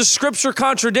 And does the Scripture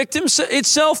contradict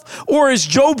itself? Or is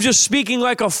Job just speaking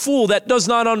like a fool that does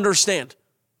not understand?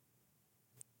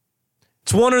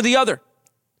 It's one or the other.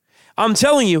 I'm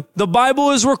telling you, the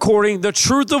Bible is recording the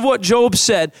truth of what Job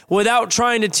said without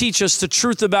trying to teach us the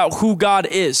truth about who God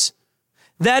is.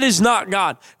 That is not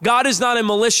God. God is not a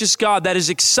malicious God that is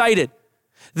excited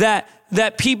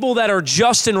that people that are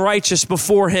just and righteous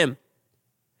before him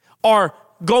are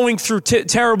going through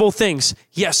terrible things.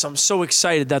 Yes, I'm so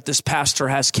excited that this pastor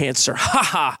has cancer. Ha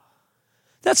ha.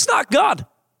 That's not God.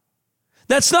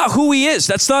 That's not who he is.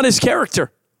 That's not his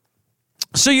character.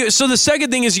 So the second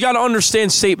thing is you got to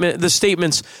understand the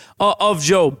statements of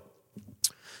Job.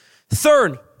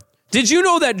 Third, did you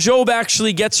know that Job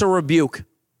actually gets a rebuke?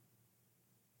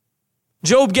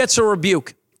 Job gets a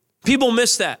rebuke. People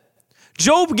miss that.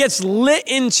 Job gets lit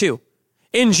into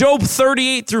in Job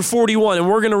 38 through 41, and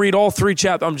we're going to read all three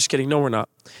chapters. I'm just kidding. No, we're not.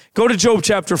 Go to Job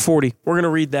chapter 40. We're going to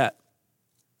read that.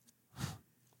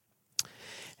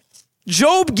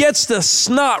 Job gets the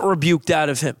snot rebuked out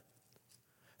of him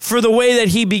for the way that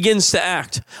he begins to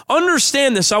act.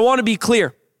 Understand this. I want to be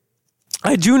clear.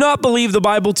 I do not believe the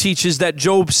Bible teaches that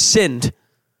Job sinned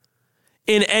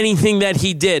in anything that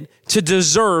he did to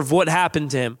deserve what happened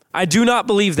to him. I do not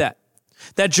believe that.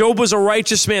 That Job was a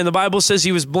righteous man. The Bible says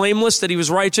he was blameless, that he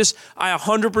was righteous. I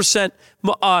 100%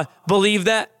 believe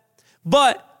that.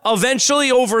 But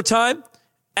eventually, over time,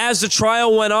 as the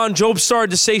trial went on, Job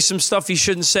started to say some stuff he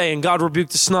shouldn't say, and God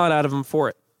rebuked the snot out of him for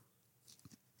it.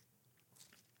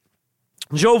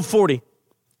 Job 40.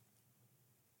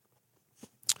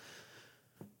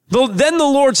 Then the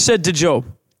Lord said to Job,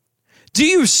 do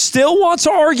you still want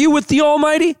to argue with the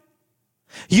Almighty?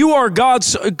 You are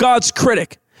God's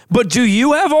critic, but do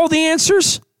you have all the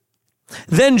answers?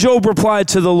 Then Job replied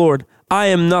to the Lord, I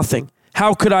am nothing.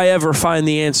 How could I ever find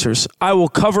the answers? I will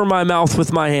cover my mouth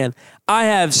with my hand. I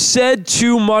have said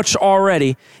too much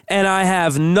already, and I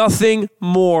have nothing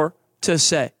more to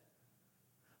say.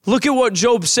 Look at what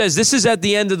Job says. This is at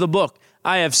the end of the book.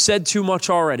 I have said too much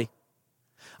already.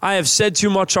 I have said too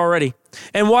much already.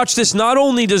 And watch this. Not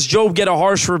only does Job get a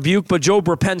harsh rebuke, but Job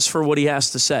repents for what he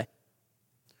has to say.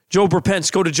 Job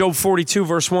repents. Go to Job 42,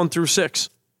 verse 1 through 6.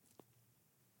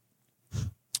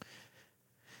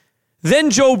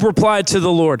 Then Job replied to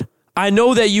the Lord, I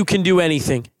know that you can do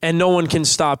anything, and no one can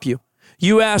stop you.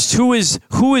 You asked, who is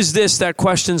this that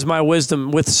questions my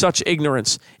wisdom with such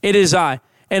ignorance? It is I.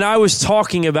 And I was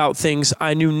talking about things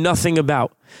I knew nothing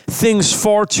about, things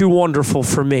far too wonderful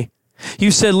for me. You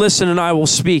said, listen, and I will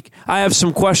speak. I have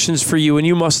some questions for you, and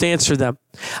you must answer them.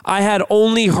 I had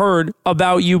only heard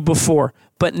about you before,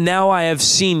 but now I have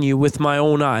seen you with my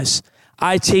own eyes.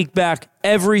 I take back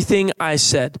everything I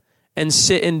said and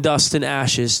sit in dust and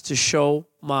ashes to show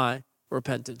my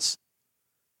repentance.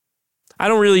 I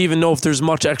don't really even know if there's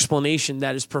much explanation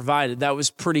that is provided. That was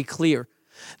pretty clear.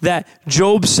 That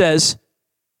Job says,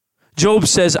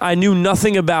 I knew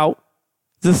nothing about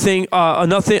the thing,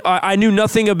 I knew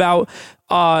nothing about,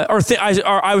 I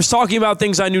was talking about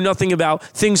things I knew nothing about,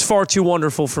 things far too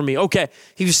wonderful for me. Okay,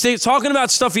 he was talking about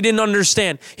stuff he didn't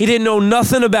understand. He didn't know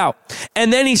nothing about.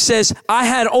 And then he says, I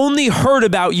had only heard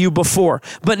about you before,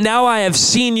 but now I have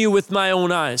seen you with my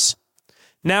own eyes.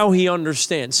 Now he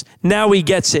understands. Now he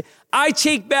gets it. I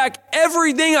take back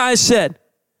everything I said,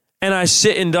 and I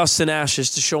sit in dust and ashes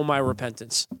to show my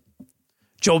repentance.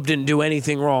 Job didn't do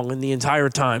anything wrong in the entire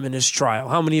time in his trial.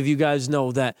 How many of you guys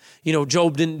know that,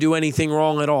 Job didn't do anything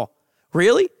wrong at all?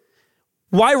 Really?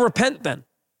 Why repent then?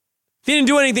 If he didn't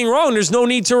do anything wrong, there's no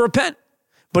need to repent.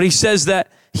 But he says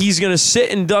that he's going to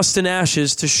sit in dust and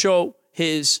ashes to show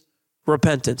his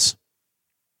repentance.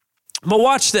 But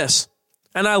watch this,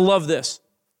 and I love this.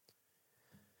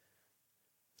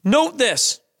 Note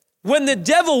this. When the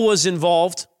devil was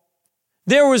involved,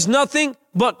 there was nothing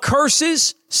but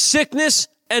curses, sickness,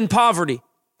 and poverty.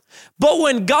 But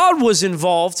when God was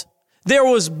involved, there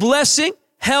was blessing,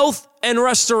 health, and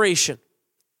restoration.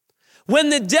 When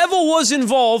the devil was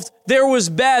involved, there was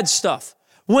bad stuff.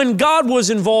 When God was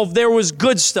involved, there was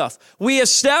good stuff. We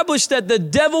established that the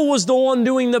devil was the one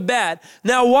doing the bad.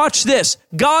 Now watch this.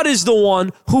 God is the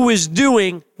one who is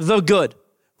doing the good.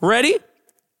 Ready?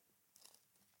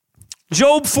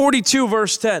 Job 42,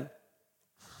 verse 10.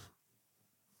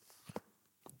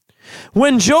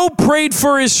 When Job prayed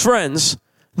for his friends,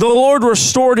 the Lord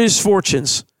restored his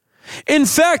fortunes. In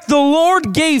fact, the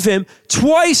Lord gave him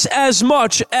twice as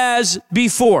much as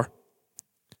before.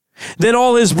 Then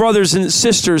all his brothers and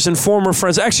sisters and former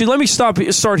friends. Actually, let me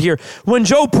start here. When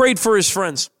Job prayed for his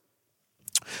friends,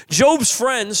 Job's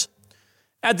friends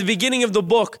at the beginning of the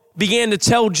book began to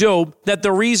tell Job that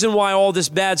the reason why all this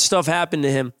bad stuff happened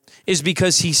to him is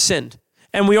because he sinned.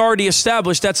 And we already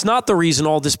established that's not the reason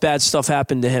all this bad stuff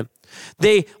happened to him.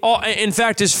 In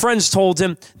fact, his friends told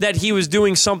him that he was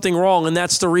doing something wrong, and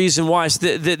that's the reason why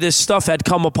this stuff had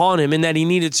come upon him and that he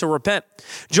needed to repent.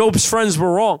 Job's friends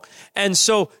were wrong. And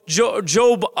so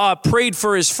Job prayed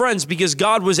for his friends because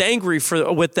God was angry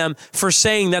with them for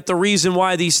saying that the reason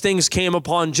why these things came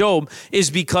upon Job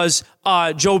is because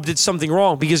Job did something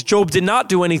wrong, because Job did not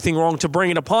do anything wrong to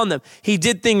bring it upon them. He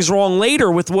did things wrong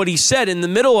later with what he said in the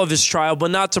middle of his trial,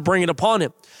 but not to bring it upon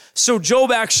him. So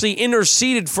Job actually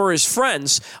interceded for his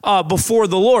friends before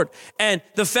the Lord. And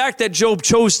the fact that Job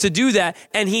chose to do that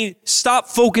and he stopped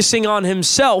focusing on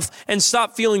himself and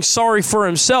stopped feeling sorry for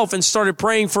himself and started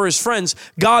praying for his friends,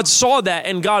 God saw that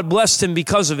and God blessed him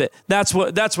because of it. That's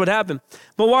what happened.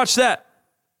 But watch that.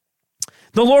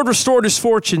 The Lord restored his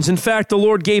fortunes. In fact, the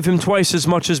Lord gave him twice as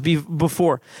much as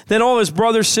before. Then all his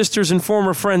brothers, sisters, and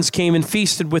former friends came and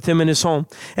feasted with him in his home.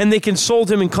 And they consoled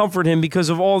him and comforted him because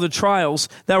of all the trials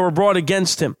that were brought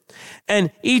against him. And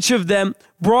each of them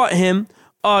brought him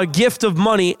a gift of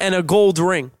money and a gold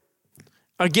ring.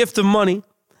 A gift of money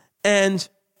and,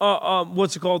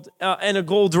 and a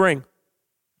gold ring.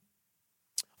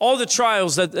 All the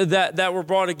trials that were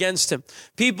brought against him.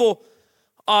 People...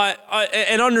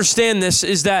 and understand this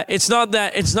is that it's not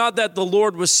that the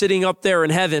Lord was sitting up there in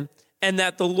heaven and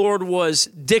that the Lord was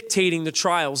dictating the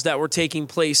trials that were taking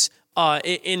place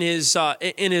in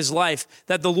his life,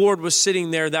 that the Lord was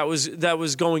sitting there that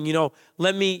was going,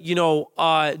 let me,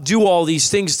 do all these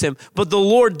things to him. But the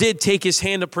Lord did take his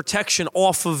hand of protection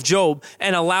off of Job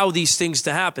and allow these things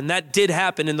to happen. That did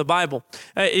happen in the Bible.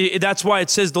 That's why it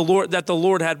says the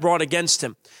Lord had brought against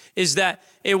him, is that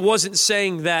it wasn't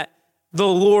saying that the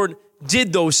Lord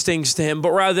did those things to him,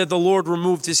 but rather the Lord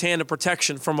removed his hand of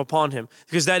protection from upon him.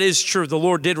 Because that is true. The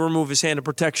Lord did remove his hand of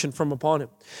protection from upon him.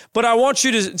 But I want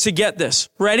you to get this.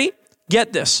 Ready?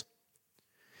 Get this.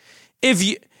 If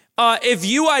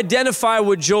you identify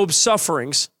with Job's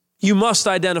sufferings, you must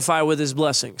identify with his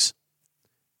blessings.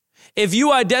 If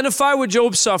you identify with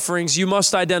Job's sufferings, you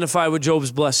must identify with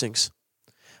Job's blessings.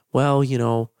 Well,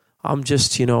 I'm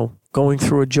just, going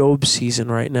through a Job season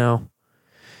right now.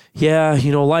 Yeah,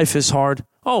 life is hard.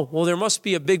 Oh, well, there must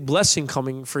be a big blessing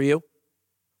coming for you.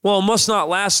 Well, it must not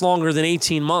last longer than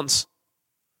 18 months.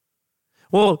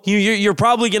 Well, you're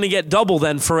probably going to get double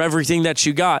then for everything that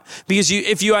you got. Because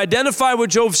if you identify with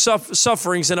Job's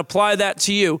sufferings and apply that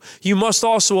to you, you must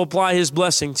also apply his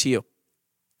blessing to you.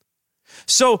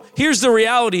 So here's the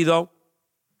reality, though,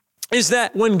 is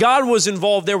that when God was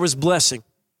involved, there was blessing.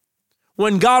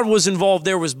 When God was involved,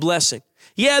 there was blessing.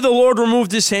 Yeah, the Lord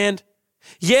removed his hand.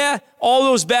 Yeah, all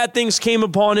those bad things came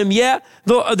upon him. Yeah,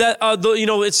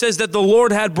 it says that the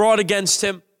Lord had brought against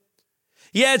him.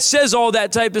 Yeah, it says all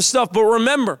that type of stuff. But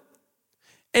remember,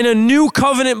 in a new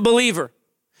covenant believer,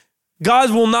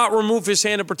 God will not remove his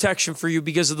hand of protection for you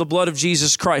because of the blood of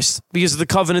Jesus Christ, because of the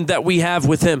covenant that we have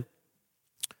with him.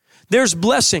 There's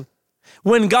blessing.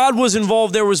 When God was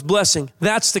involved, there was blessing.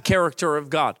 That's the character of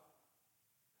God.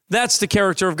 That's the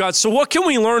character of God. So what can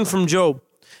we learn from Job?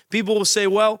 People will say,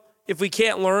 well, if we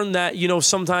can't learn that,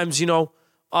 sometimes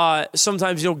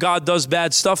God does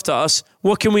bad stuff to us,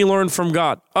 what can we learn from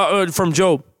from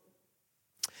Job?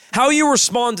 How you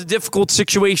respond to difficult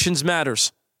situations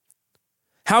matters.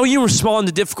 How you respond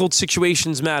to difficult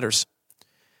situations matters.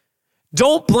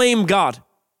 Don't blame God.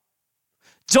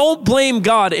 Don't blame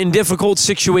God in difficult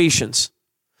situations.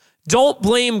 Don't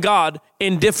blame God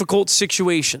in difficult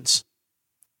situations.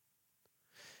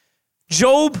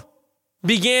 Job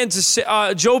began to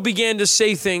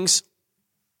say things,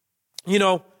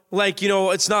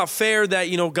 it's not fair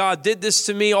that, God did this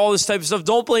to me, all this type of stuff.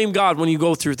 Don't blame God when you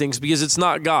go through things because it's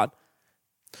not God.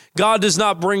 God does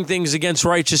not bring things against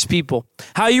righteous people.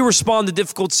 How you respond to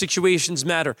difficult situations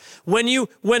matter.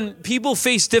 When people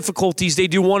face difficulties, they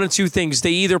do one of two things.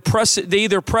 They either press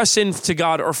into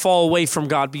God or fall away from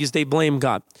God because they blame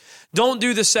God. Don't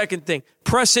do the second thing.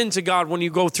 Press into God when you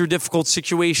go through difficult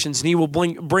situations, and he will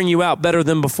bring you out better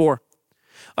than before.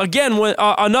 Again,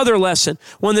 another lesson.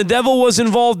 When the devil was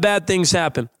involved, bad things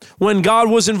happen. When God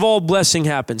was involved, blessing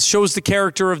happens. Shows the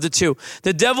character of the two.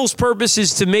 The devil's purpose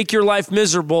is to make your life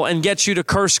miserable and get you to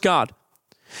curse God.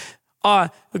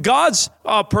 God's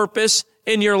purpose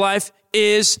in your life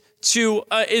is to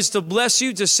bless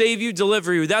you, to save you,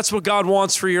 deliver you. That's what God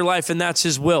wants for your life, and that's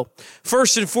his will.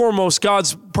 First and foremost,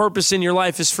 God's purpose in your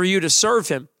life is for you to serve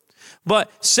him. But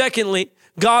secondly,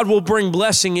 God will bring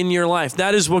blessing in your life.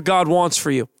 That is what God wants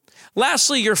for you.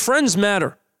 Lastly, your friends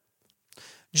matter.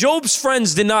 Job's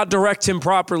friends did not direct him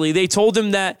properly. They told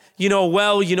him that,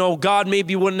 God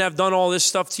maybe wouldn't have done all this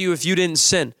stuff to you if you didn't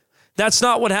sin. That's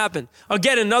not what happened.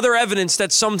 Again, another evidence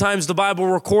that sometimes the Bible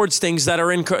records things that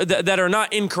are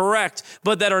not incorrect,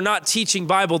 but that are not teaching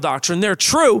Bible doctrine. They're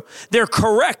true. They're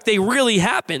correct. They really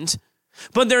happened,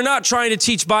 but they're not trying to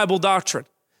teach Bible doctrine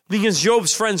because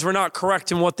Job's friends were not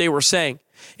correct in what they were saying.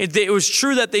 It was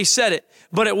true that they said it,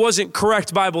 but it wasn't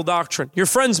correct Bible doctrine. Your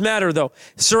friends matter, though.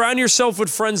 Surround yourself with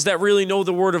friends that really know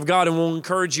the Word of God and will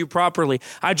encourage you properly.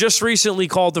 I just recently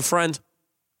called a friend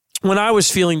when I was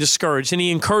feeling discouraged, and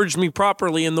he encouraged me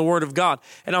properly in the Word of God,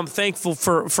 and I'm thankful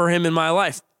for him in my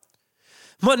life.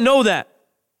 But know that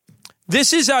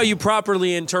this is how you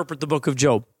properly interpret the book of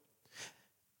Job.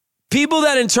 People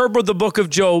that interpret the book of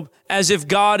Job as if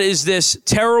God is this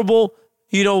terrible,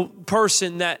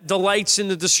 person that delights in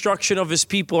the destruction of his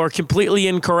people are completely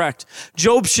incorrect.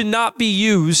 Job should not be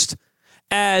used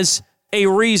as a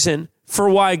reason for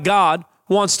why God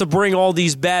wants to bring all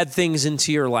these bad things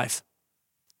into your life.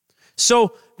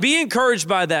 So be encouraged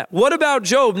by that. What about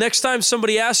Job? Next time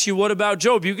somebody asks you, what about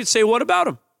Job? You could say, what about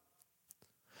him?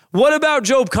 What about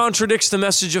Job contradicts the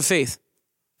message of faith?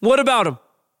 What about him?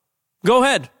 Go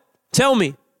ahead. Tell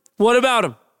me. What about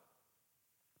him?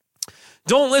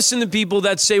 Don't listen to people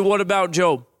that say, what about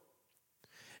Job?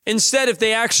 Instead, if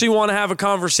they actually want to have a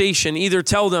conversation, either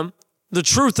tell them the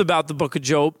truth about the book of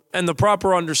Job and the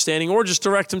proper understanding, or just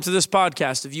direct them to this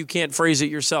podcast if you can't phrase it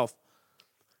yourself.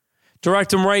 Direct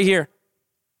them right here.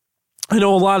 I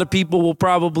know a lot of people will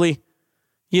probably,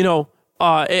 a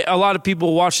lot of people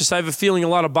will watch this. I have a feeling a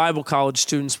lot of Bible college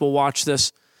students will watch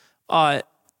this.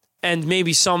 And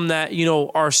maybe some that,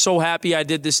 are so happy I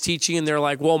did this teaching and they're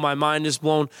like, well, my mind is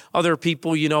blown. Other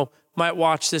people, might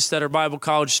watch this that are Bible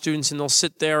college students and they'll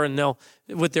sit there and they'll,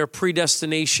 with their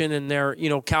predestination and their,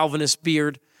 Calvinist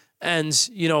beard. And,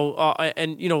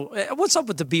 what's up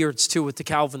with the beards too, with the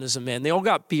Calvinism, man? They all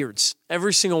got beards,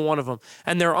 every single one of them.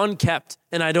 And they're unkept,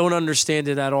 and I don't understand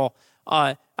it at all.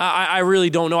 I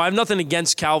really don't know. I have nothing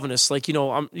against Calvinists. Like,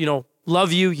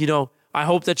 love you, I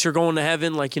hope that you're going to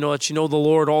heaven, like, that you know the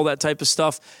Lord, all that type of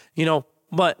stuff,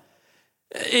 but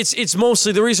it's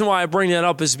mostly, the reason why I bring that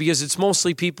up is because it's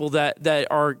mostly people that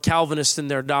are Calvinist in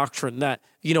their doctrine that,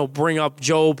 bring up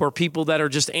Job, or people that are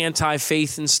just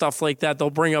anti-faith and stuff like that. They'll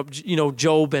bring up,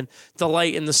 Job and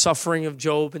delight in the suffering of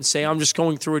Job and say, I'm just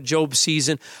going through a Job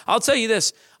season. I'll tell you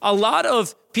this, a lot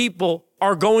of people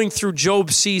are going through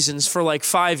Job seasons for like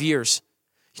 5 years.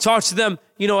 You talk to them,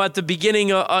 at the beginning,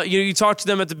 you talk to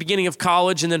them at the beginning of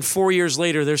college, and then 4 years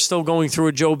later, they're still going through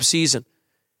a Job season.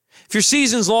 If your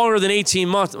season's longer than 18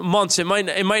 months, it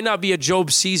might not be a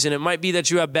Job season. It might be that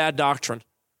you have bad doctrine.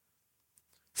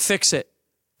 Fix it.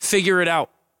 Figure it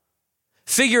out.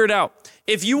 Figure it out.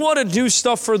 If you want to do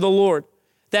stuff for the Lord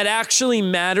that actually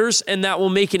matters and that will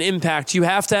make an impact, you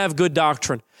have to have good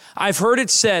doctrine. I've heard it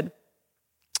said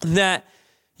that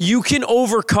you can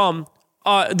overcome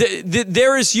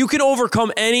you can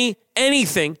overcome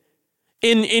anything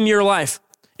in your life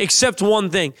except one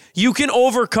thing. You can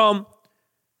overcome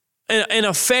an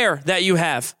affair that you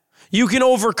have. You can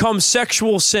overcome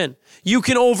sexual sin. You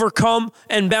can overcome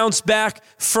and bounce back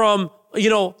from,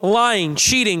 lying,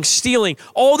 cheating, stealing,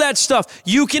 all that stuff.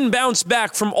 You can bounce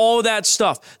back from all that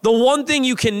stuff. The one thing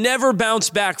you can never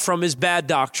bounce back from is bad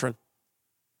doctrine.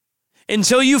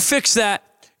 Until you fix that,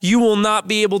 you will not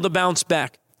be able to bounce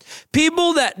back.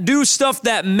 People that do stuff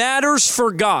that matters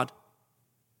for God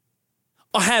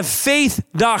have faith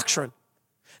doctrine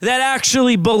that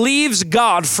actually believes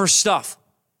God for stuff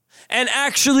and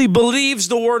actually believes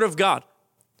the Word of God.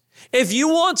 If you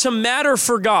want to matter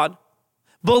for God,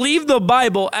 believe the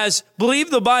Bible as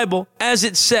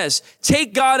it says.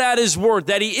 Take God at his word,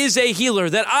 that he is a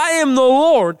healer, that I am the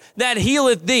Lord that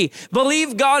healeth thee.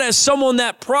 Believe God as someone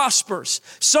that prospers,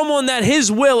 someone that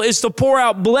his will is to pour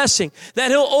out blessing,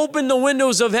 that he'll open the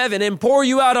windows of heaven and pour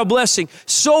you out a blessing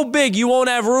so big you won't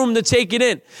have room to take it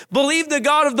in. Believe the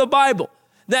God of the Bible,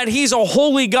 that he's a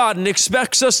holy God and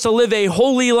expects us to live a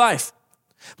holy life.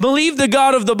 Believe the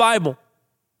God of the Bible,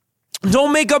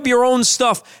 Don't make up your own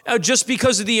stuff just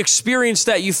because of the experience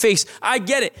that you face. I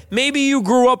get it. Maybe you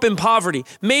grew up in poverty.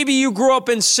 Maybe you grew up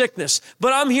in sickness.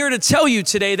 But I'm here to tell you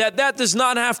today that that does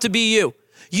not have to be you.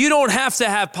 You don't have to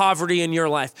have poverty in your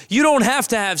life. You don't have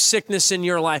to have sickness in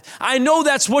your life. I know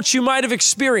that's what you might have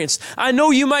experienced. I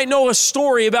know you might know a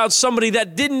story about somebody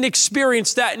that didn't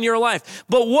experience that in your life.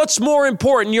 But what's more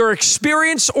important, your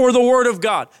experience or the Word of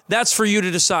God? That's for you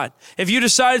to decide. If you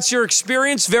decide it's your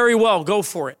experience, very well, go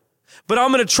for it. But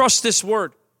I'm going to trust this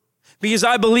Word because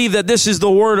I believe that this is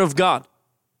the Word of God.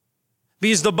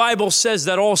 Because the Bible says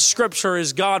that all Scripture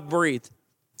is God-breathed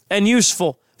and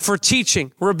useful for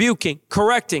teaching, rebuking,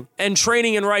 correcting, and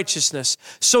training in righteousness,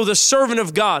 so the servant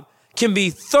of God can be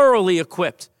thoroughly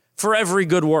equipped for every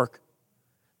good work.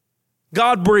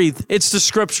 God breathed. It's the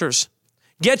Scriptures.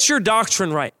 Get your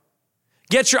doctrine right.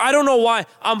 I don't know why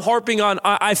I'm harping on,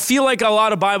 I feel like a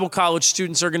lot of Bible college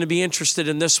students are going to be interested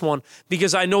in this one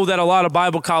because I know that a lot of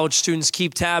Bible college students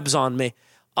keep tabs on me.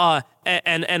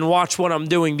 And watch what I'm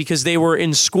doing because they were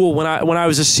in school when I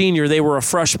was a senior, they were a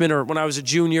freshman, or when I was a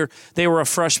junior, they were a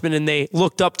freshman, and they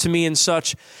looked up to me and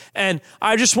such. And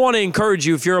I just want to encourage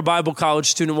you, if you're a Bible college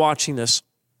student watching this,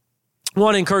 I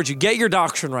want to encourage you, get your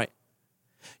doctrine right.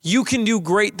 You can do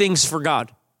great things for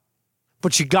God,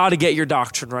 but you got to get your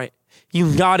doctrine right.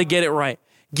 You got to get it right.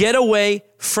 Get away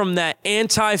from that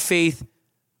anti-faith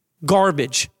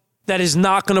garbage that is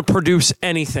not going to produce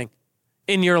anything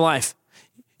in your life.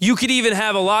 You could even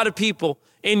have a lot of people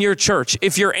in your church.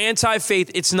 If you're anti-faith,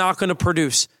 it's not going to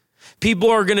produce. People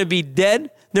are going to be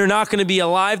dead. They're not going to be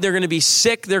alive. They're going to be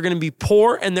sick. They're going to be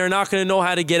poor, and they're not going to know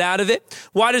how to get out of it.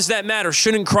 Why does that matter?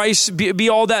 Shouldn't Christ be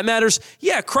all that matters?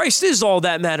 Yeah, Christ is all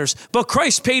that matters. But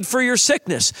Christ paid for your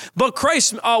sickness. But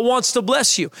Christ wants to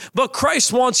bless you. But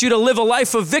Christ wants you to live a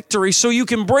life of victory so you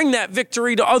can bring that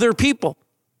victory to other people.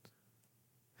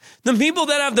 The people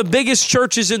that have the biggest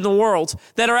churches in the world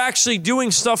that are actually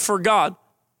doing stuff for God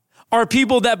are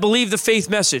people that believe the faith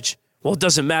message. Well, it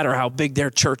doesn't matter how big their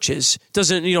church is.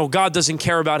 God doesn't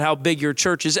care about how big your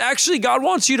church is. Actually, God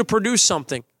wants you to produce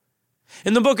something.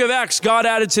 In the book of Acts, God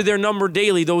added to their number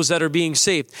daily those that are being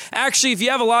saved. Actually, if you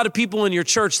have a lot of people in your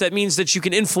church, that means that you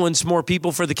can influence more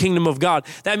people for the kingdom of God.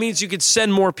 That means you could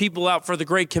send more people out for the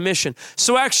Great Commission.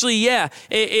 So actually, yeah,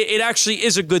 it actually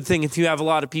is a good thing if you have a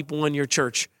lot of people in your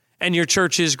church and your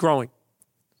church is growing.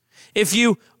 If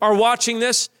you are watching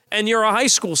this and you're a high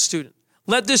school student,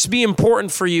 let this be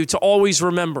important for you to always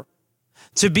remember,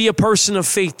 to be a person of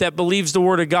faith that believes the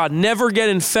Word of God. Never get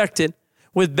infected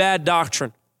with bad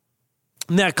doctrine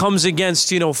that comes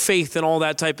against, faith and all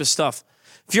that type of stuff.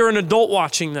 If you're an adult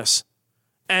watching this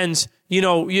and,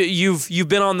 you've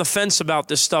been on the fence about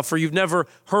this stuff, or you've never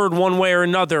heard one way or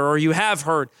another, or you have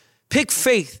heard, pick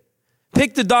faith.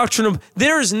 Pick the doctrine of,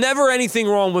 there is never anything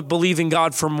wrong with believing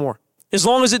God for more. As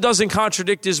long as it doesn't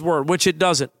contradict His Word, which it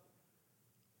doesn't.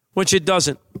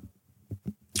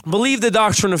 Believe the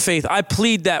doctrine of faith. I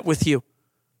plead that with you.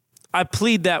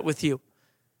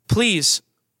 Please.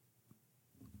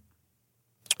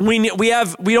 We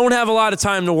don't have a lot of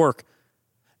time to work.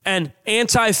 And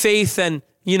anti-faith and,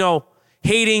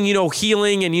 hating,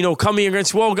 healing and, coming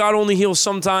against, well, God only heals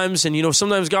sometimes. And,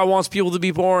 sometimes God wants people to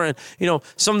be poor. And,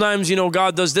 sometimes,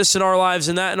 God does this in our lives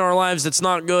and that in our lives that's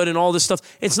not good and all this stuff.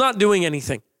 It's not doing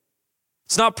anything.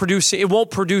 It's not producing. It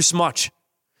won't produce much.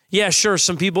 Yeah, sure,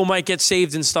 some people might get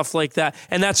saved and stuff like that.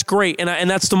 And that's great. And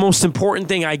that's the most important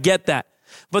thing. I get that.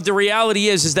 But the reality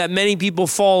is that many people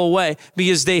fall away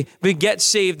because they get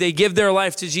saved. They give their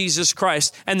life to Jesus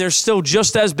Christ. And they're still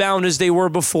just as bound as they were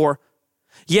before.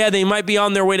 Yeah, they might be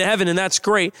on their way to heaven, and that's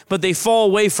great, but they fall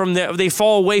away from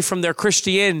their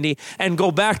Christianity and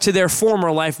go back to their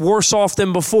former life worse off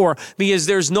than before because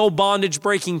there's no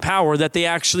bondage-breaking power that they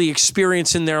actually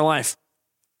experience in their life.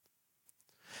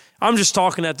 I'm just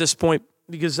talking at this point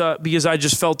because I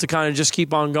just felt to kind of just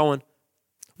keep on going.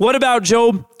 What about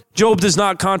Job? Job does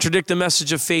not contradict the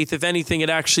message of faith. If anything, it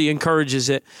actually encourages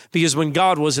it because when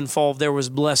God was involved, there was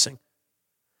blessing.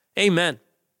 Amen.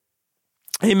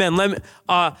 Amen.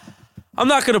 I'm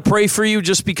not going to pray for you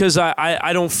just because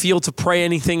I don't feel to pray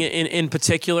anything in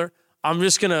particular. I'm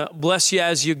just going to bless you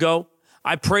as you go.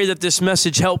 I pray that this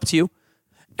message helped you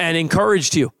and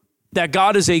encouraged you that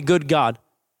God is a good God,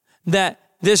 that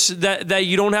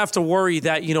you don't have to worry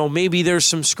that, maybe there's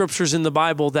some scriptures in the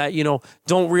Bible that,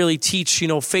 don't really teach,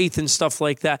 faith and stuff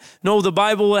like that. No, the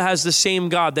Bible has the same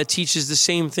God that teaches the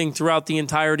same thing throughout the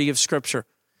entirety of Scripture.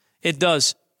 It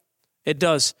does. It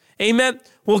does. Amen.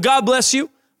 Well, God bless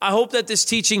you. I hope that this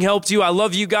teaching helped you. I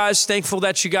love you guys. Thankful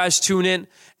that you guys tune in.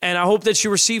 And I hope that you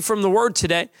receive from the Word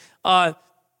today.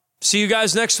 See you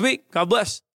guys next week. God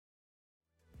bless.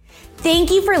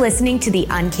 Thank you for listening to the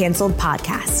Uncanceled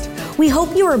podcast. We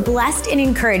hope you were blessed and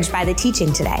encouraged by the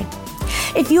teaching today.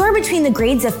 If you are between the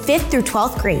grades of 5th through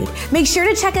 12th grade, make sure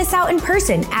to check us out in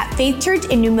person at Faith Church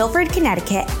in New Milford,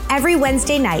 Connecticut, every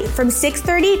Wednesday night from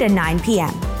 6:30 to 9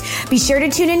 p.m. Be sure to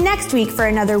tune in next week for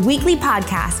another weekly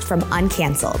podcast from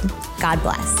Uncanceled. God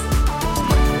bless.